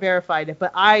Pixar verified it.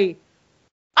 But I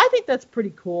think that's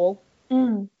pretty cool.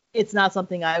 It's not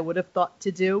something I would have thought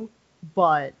to do,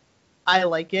 but I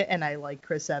like it, and I like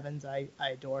Chris Evans. I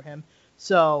adore him.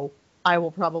 So I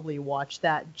will probably watch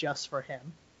that just for him.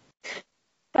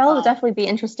 That'll definitely be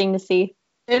interesting to see.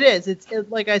 It is. It's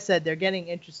like I said, they're getting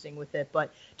interesting with it.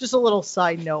 But just a little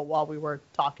side note while we were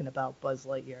talking about Buzz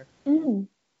Lightyear.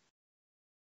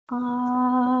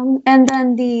 And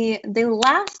then the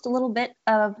last little bit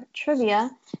of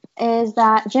trivia is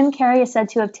that Jim Carrey is said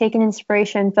to have taken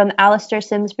inspiration from Alastair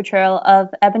Sim's portrayal of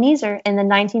Ebenezer in the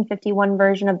 1951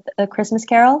 version of A Christmas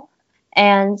Carol.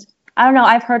 And I don't know,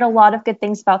 I've heard a lot of good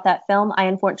things about that film. I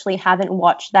unfortunately haven't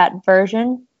watched that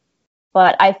version,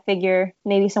 but I figure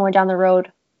maybe somewhere down the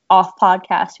road off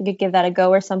podcast we could give that a go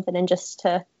or something, and just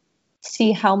to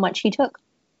see how much he took.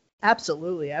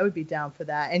 Absolutely, I would be down for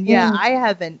that. And yeah, I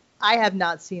have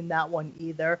not seen that one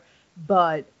either,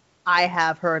 but I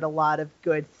have heard a lot of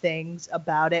good things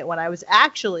about it. When I was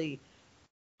actually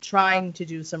trying to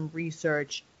do some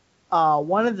research,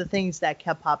 one of the things that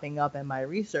kept popping up in my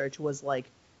research was like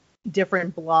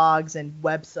different blogs and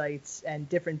websites and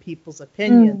different people's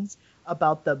opinions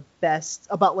about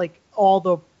like all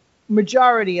the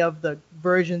majority of the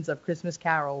versions of Christmas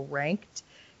Carol ranked.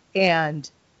 And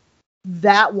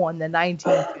that one, the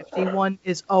 1951,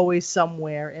 is always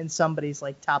somewhere in somebody's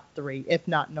like top 3, if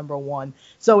not number 1.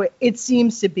 So it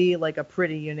seems to be like a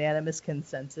pretty unanimous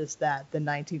consensus that the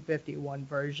 1951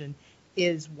 version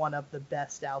is one of the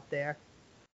best out there.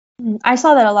 I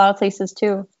saw that a lot of places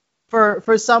too.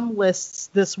 For some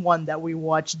lists, this one that we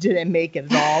watched didn't make it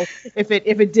at all. If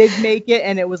it did make it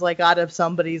and it was like out of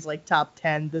somebody's like top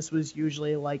 10, this was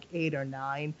usually like 8 or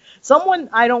 9. Someone,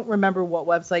 I don't remember what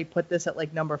website, put this at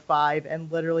like number 5, and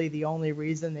literally the only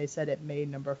reason they said it made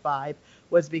number 5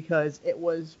 was because it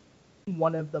was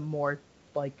one of the more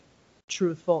like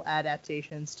truthful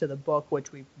adaptations to the book,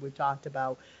 which we've talked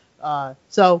about.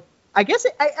 So I guess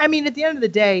I mean at the end of the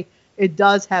day, it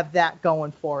does have that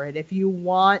going for it. If you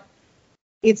want,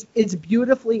 it's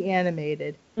beautifully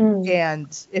animated, and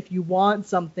if you want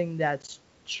something that's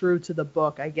true to the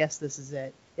book, I guess this is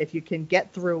it. If you can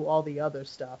get through all the other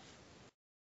stuff.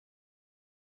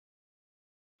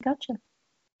 Gotcha.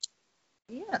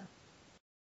 Yeah.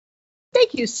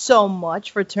 Thank you so much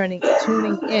for tuning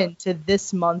in to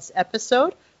this month's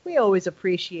episode. We always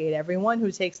appreciate everyone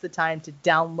who takes the time to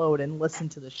download and listen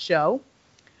to the show.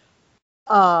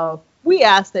 We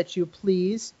ask that you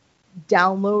please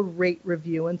download, rate,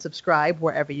 review, and subscribe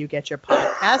wherever you get your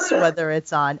podcasts, whether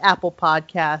it's on Apple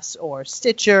Podcasts or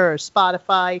Stitcher or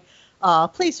Spotify.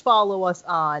 Please follow us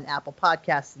on Apple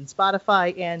Podcasts and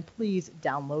Spotify, and please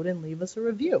download and leave us a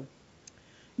review.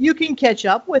 You can catch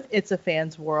up with It's a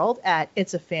Fans World at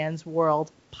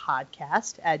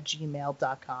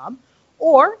itsafansworldpodcast@gmail.com,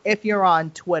 or if you're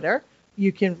on Twitter,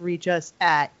 you can reach us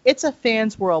at It's a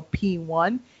Fans World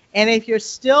P1. And if you're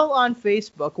still on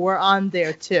Facebook, we're on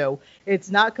there too.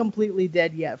 It's not completely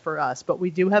dead yet for us, but we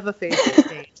do have a Facebook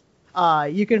page.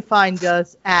 You can find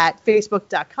us at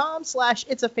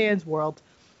facebook.com/itsafansworld.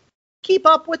 Keep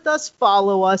up with us,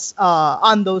 follow us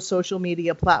on those social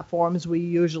media platforms. We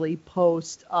usually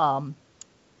post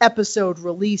episode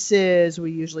releases.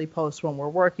 We usually post when we're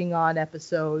working on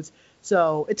episodes.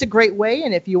 So it's a great way,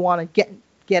 and if you want to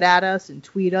get at us and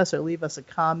tweet us or leave us a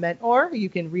comment, or you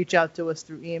can reach out to us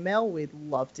through email. We'd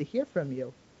love to hear from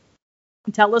you.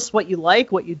 Tell us what you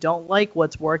like, what you don't like,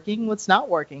 what's working, what's not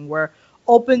working. We're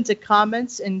open to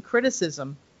comments and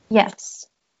criticism. Yes.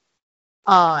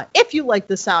 If you like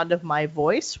the sound of my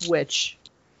voice, which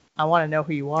I want to know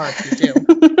who you are if you do.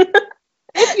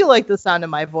 If you like the sound of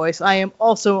my voice, I am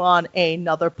also on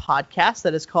another podcast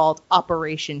that is called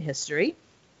Operation History.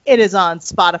 It is on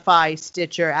Spotify,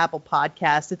 Stitcher, Apple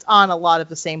Podcasts. It's on a lot of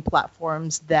the same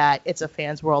platforms that It's a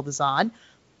Fans World is on,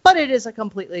 but it is a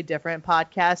completely different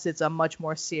podcast. It's a much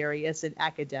more serious and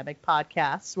academic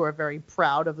podcast. We're very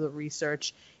proud of the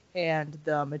research and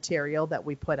the material that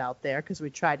we put out there because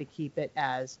we try to keep it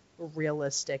as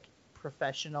realistic,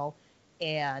 professional,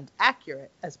 and accurate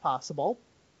as possible.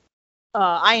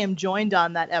 I am joined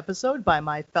on that episode by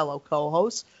my fellow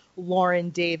co-hosts, Lauren,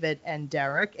 David, and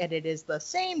Derek, and it is the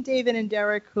same David and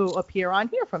Derek who appear on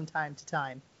here from time to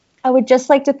time. I would just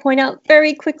like to point out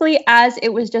very quickly, as it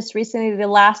was just recently the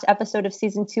last episode of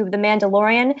season 2 of The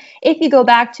Mandalorian, if you go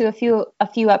back to a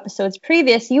few episodes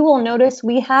previous, you will notice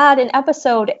we had an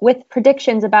episode with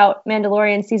predictions about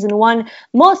Mandalorian season 1,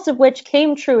 most of which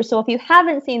came true. So if you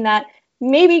haven't seen that,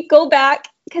 maybe go back,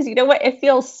 because you know what? It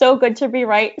feels so good to be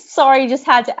right. Sorry, just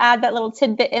had to add that little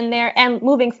tidbit in there. And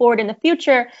moving forward in the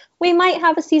future, we might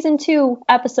have a season 2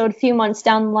 episode a few months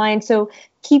down the line. So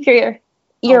keep your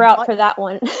ear out for that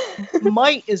one.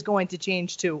 Might is going to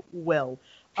change to will,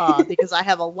 because I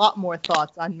have a lot more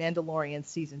thoughts on Mandalorian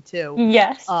season 2.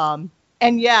 Yes.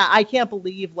 And yeah, I can't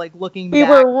believe, like, looking we back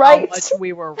were right. how much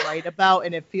we were right about,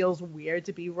 and it feels weird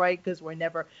to be right because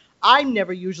I'm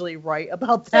never usually right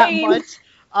about that Same.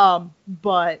 much.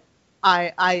 But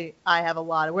I have a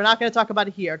lot. We're not going to talk about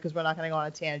it here because we're not going to go on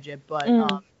a tangent, but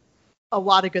a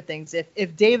lot of good things.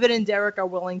 If David and Derek are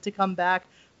willing to come back,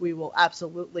 we will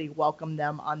absolutely welcome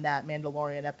them on that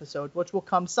Mandalorian episode, which will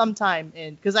come sometime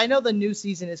in, because I know the new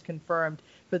season is confirmed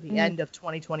for the end of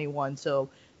 2021. So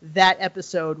that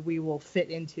episode we will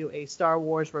fit into a Star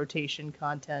Wars rotation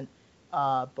content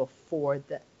before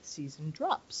the season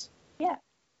drops. Yeah.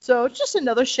 So just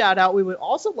another shout out we would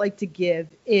also like to give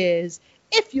is,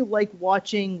 if you like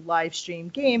watching live stream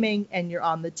gaming and you're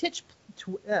on the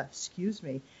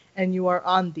and you are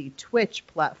on the Twitch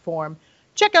platform,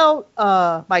 check out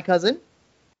my cousin.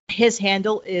 His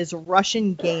handle is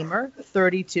Russian Gamer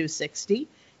 3260.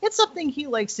 It's something he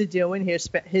likes to do in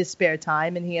his spare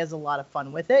time, and he has a lot of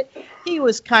fun with it. He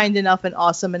was kind enough and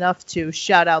awesome enough to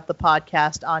shout out the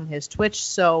podcast on his Twitch,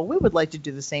 so we would like to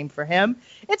do the same for him.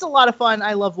 It's a lot of fun.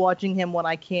 I love watching him when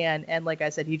I can, and like I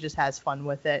said, he just has fun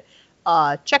with it.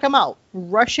 Check him out,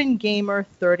 Russian Gamer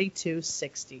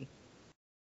 3260.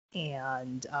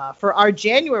 And for our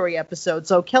January episode,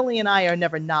 so Kelly and I are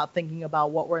never not thinking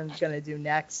about what we're going to do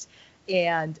next.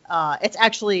 And it's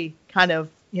actually kind of,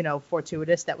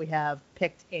 fortuitous that we have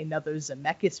picked another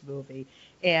Zemeckis movie.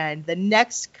 And the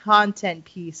next content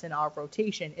piece in our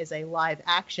rotation is a live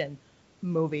action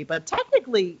movie, but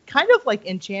technically kind of like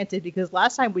Enchanted, because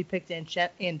last time we picked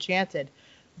Enchanted.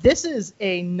 This is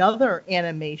another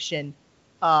animation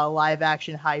live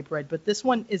action hybrid, but this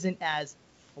one isn't as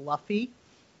fluffy.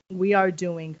 We are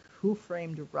doing Who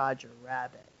Framed Roger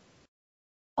Rabbit?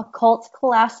 A cult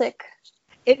classic.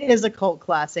 It is a cult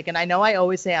classic, and I know I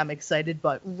always say I'm excited,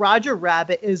 but Roger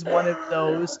Rabbit is one of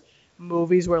those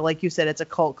movies where, like you said, it's a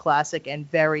cult classic and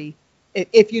very,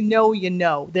 if you know, you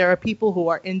know. There are people who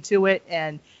are into it,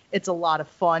 and it's a lot of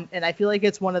fun, and I feel like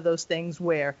it's one of those things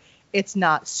where it's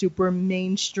not super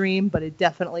mainstream, but it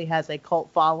definitely has a cult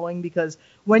following, because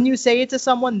when you say it to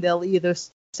someone, they'll either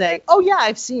say, oh yeah,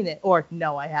 I've seen it, or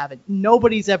no, I haven't.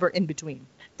 Nobody's ever in between.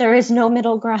 There is no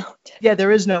middle ground. Yeah, there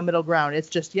is no middle ground. It's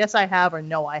just yes, I have, or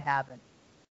no, I haven't.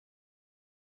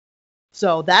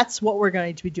 So that's what we're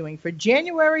going to be doing for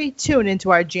January. Tune into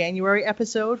our January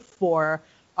episode for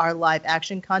our live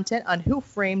action content on Who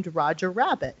Framed Roger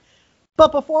Rabbit.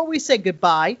 But before we say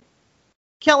goodbye,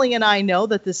 Kelly and I know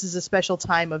that this is a special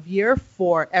time of year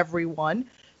for everyone.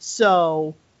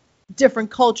 So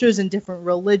different cultures and different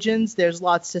religions, there's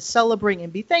lots to celebrate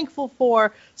and be thankful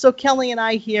for. So Kelly and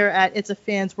I here at It's a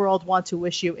Fan's World want to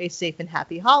wish you a safe and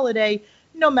happy holiday,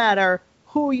 no matter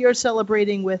who you're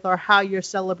celebrating with or how you're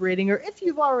celebrating, or if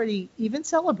you've already even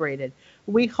celebrated.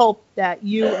 We hope that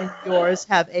you and yours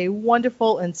have a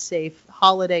wonderful and safe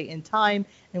holiday in time,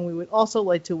 and we would also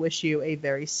like to wish you a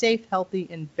very safe, healthy,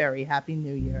 and very happy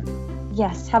New Year.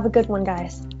 Yes, have a good one,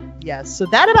 guys. Yes, so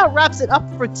that about wraps it up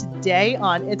for today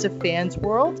on It's a Fan's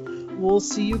World. We'll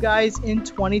see you guys in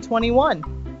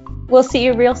 2021. We'll see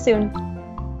you real soon.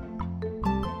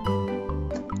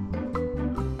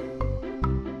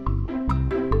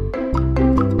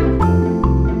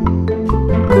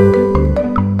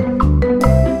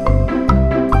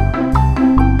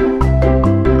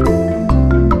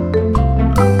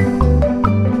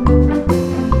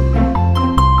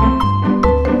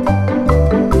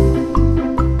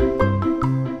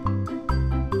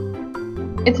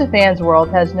 It's a Fan's World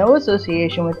has no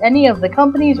association with any of the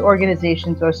companies,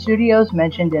 organizations, or studios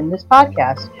mentioned in this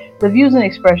podcast. The views and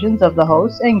expressions of the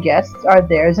hosts and guests are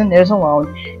theirs and theirs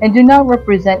alone, and do not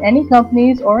represent any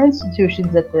companies or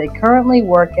institutions that they currently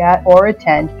work at or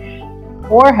attend,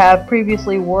 or have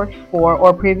previously worked for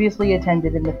or previously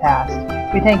attended in the past.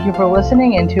 We thank you for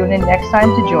listening and tune in next time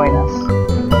to join us.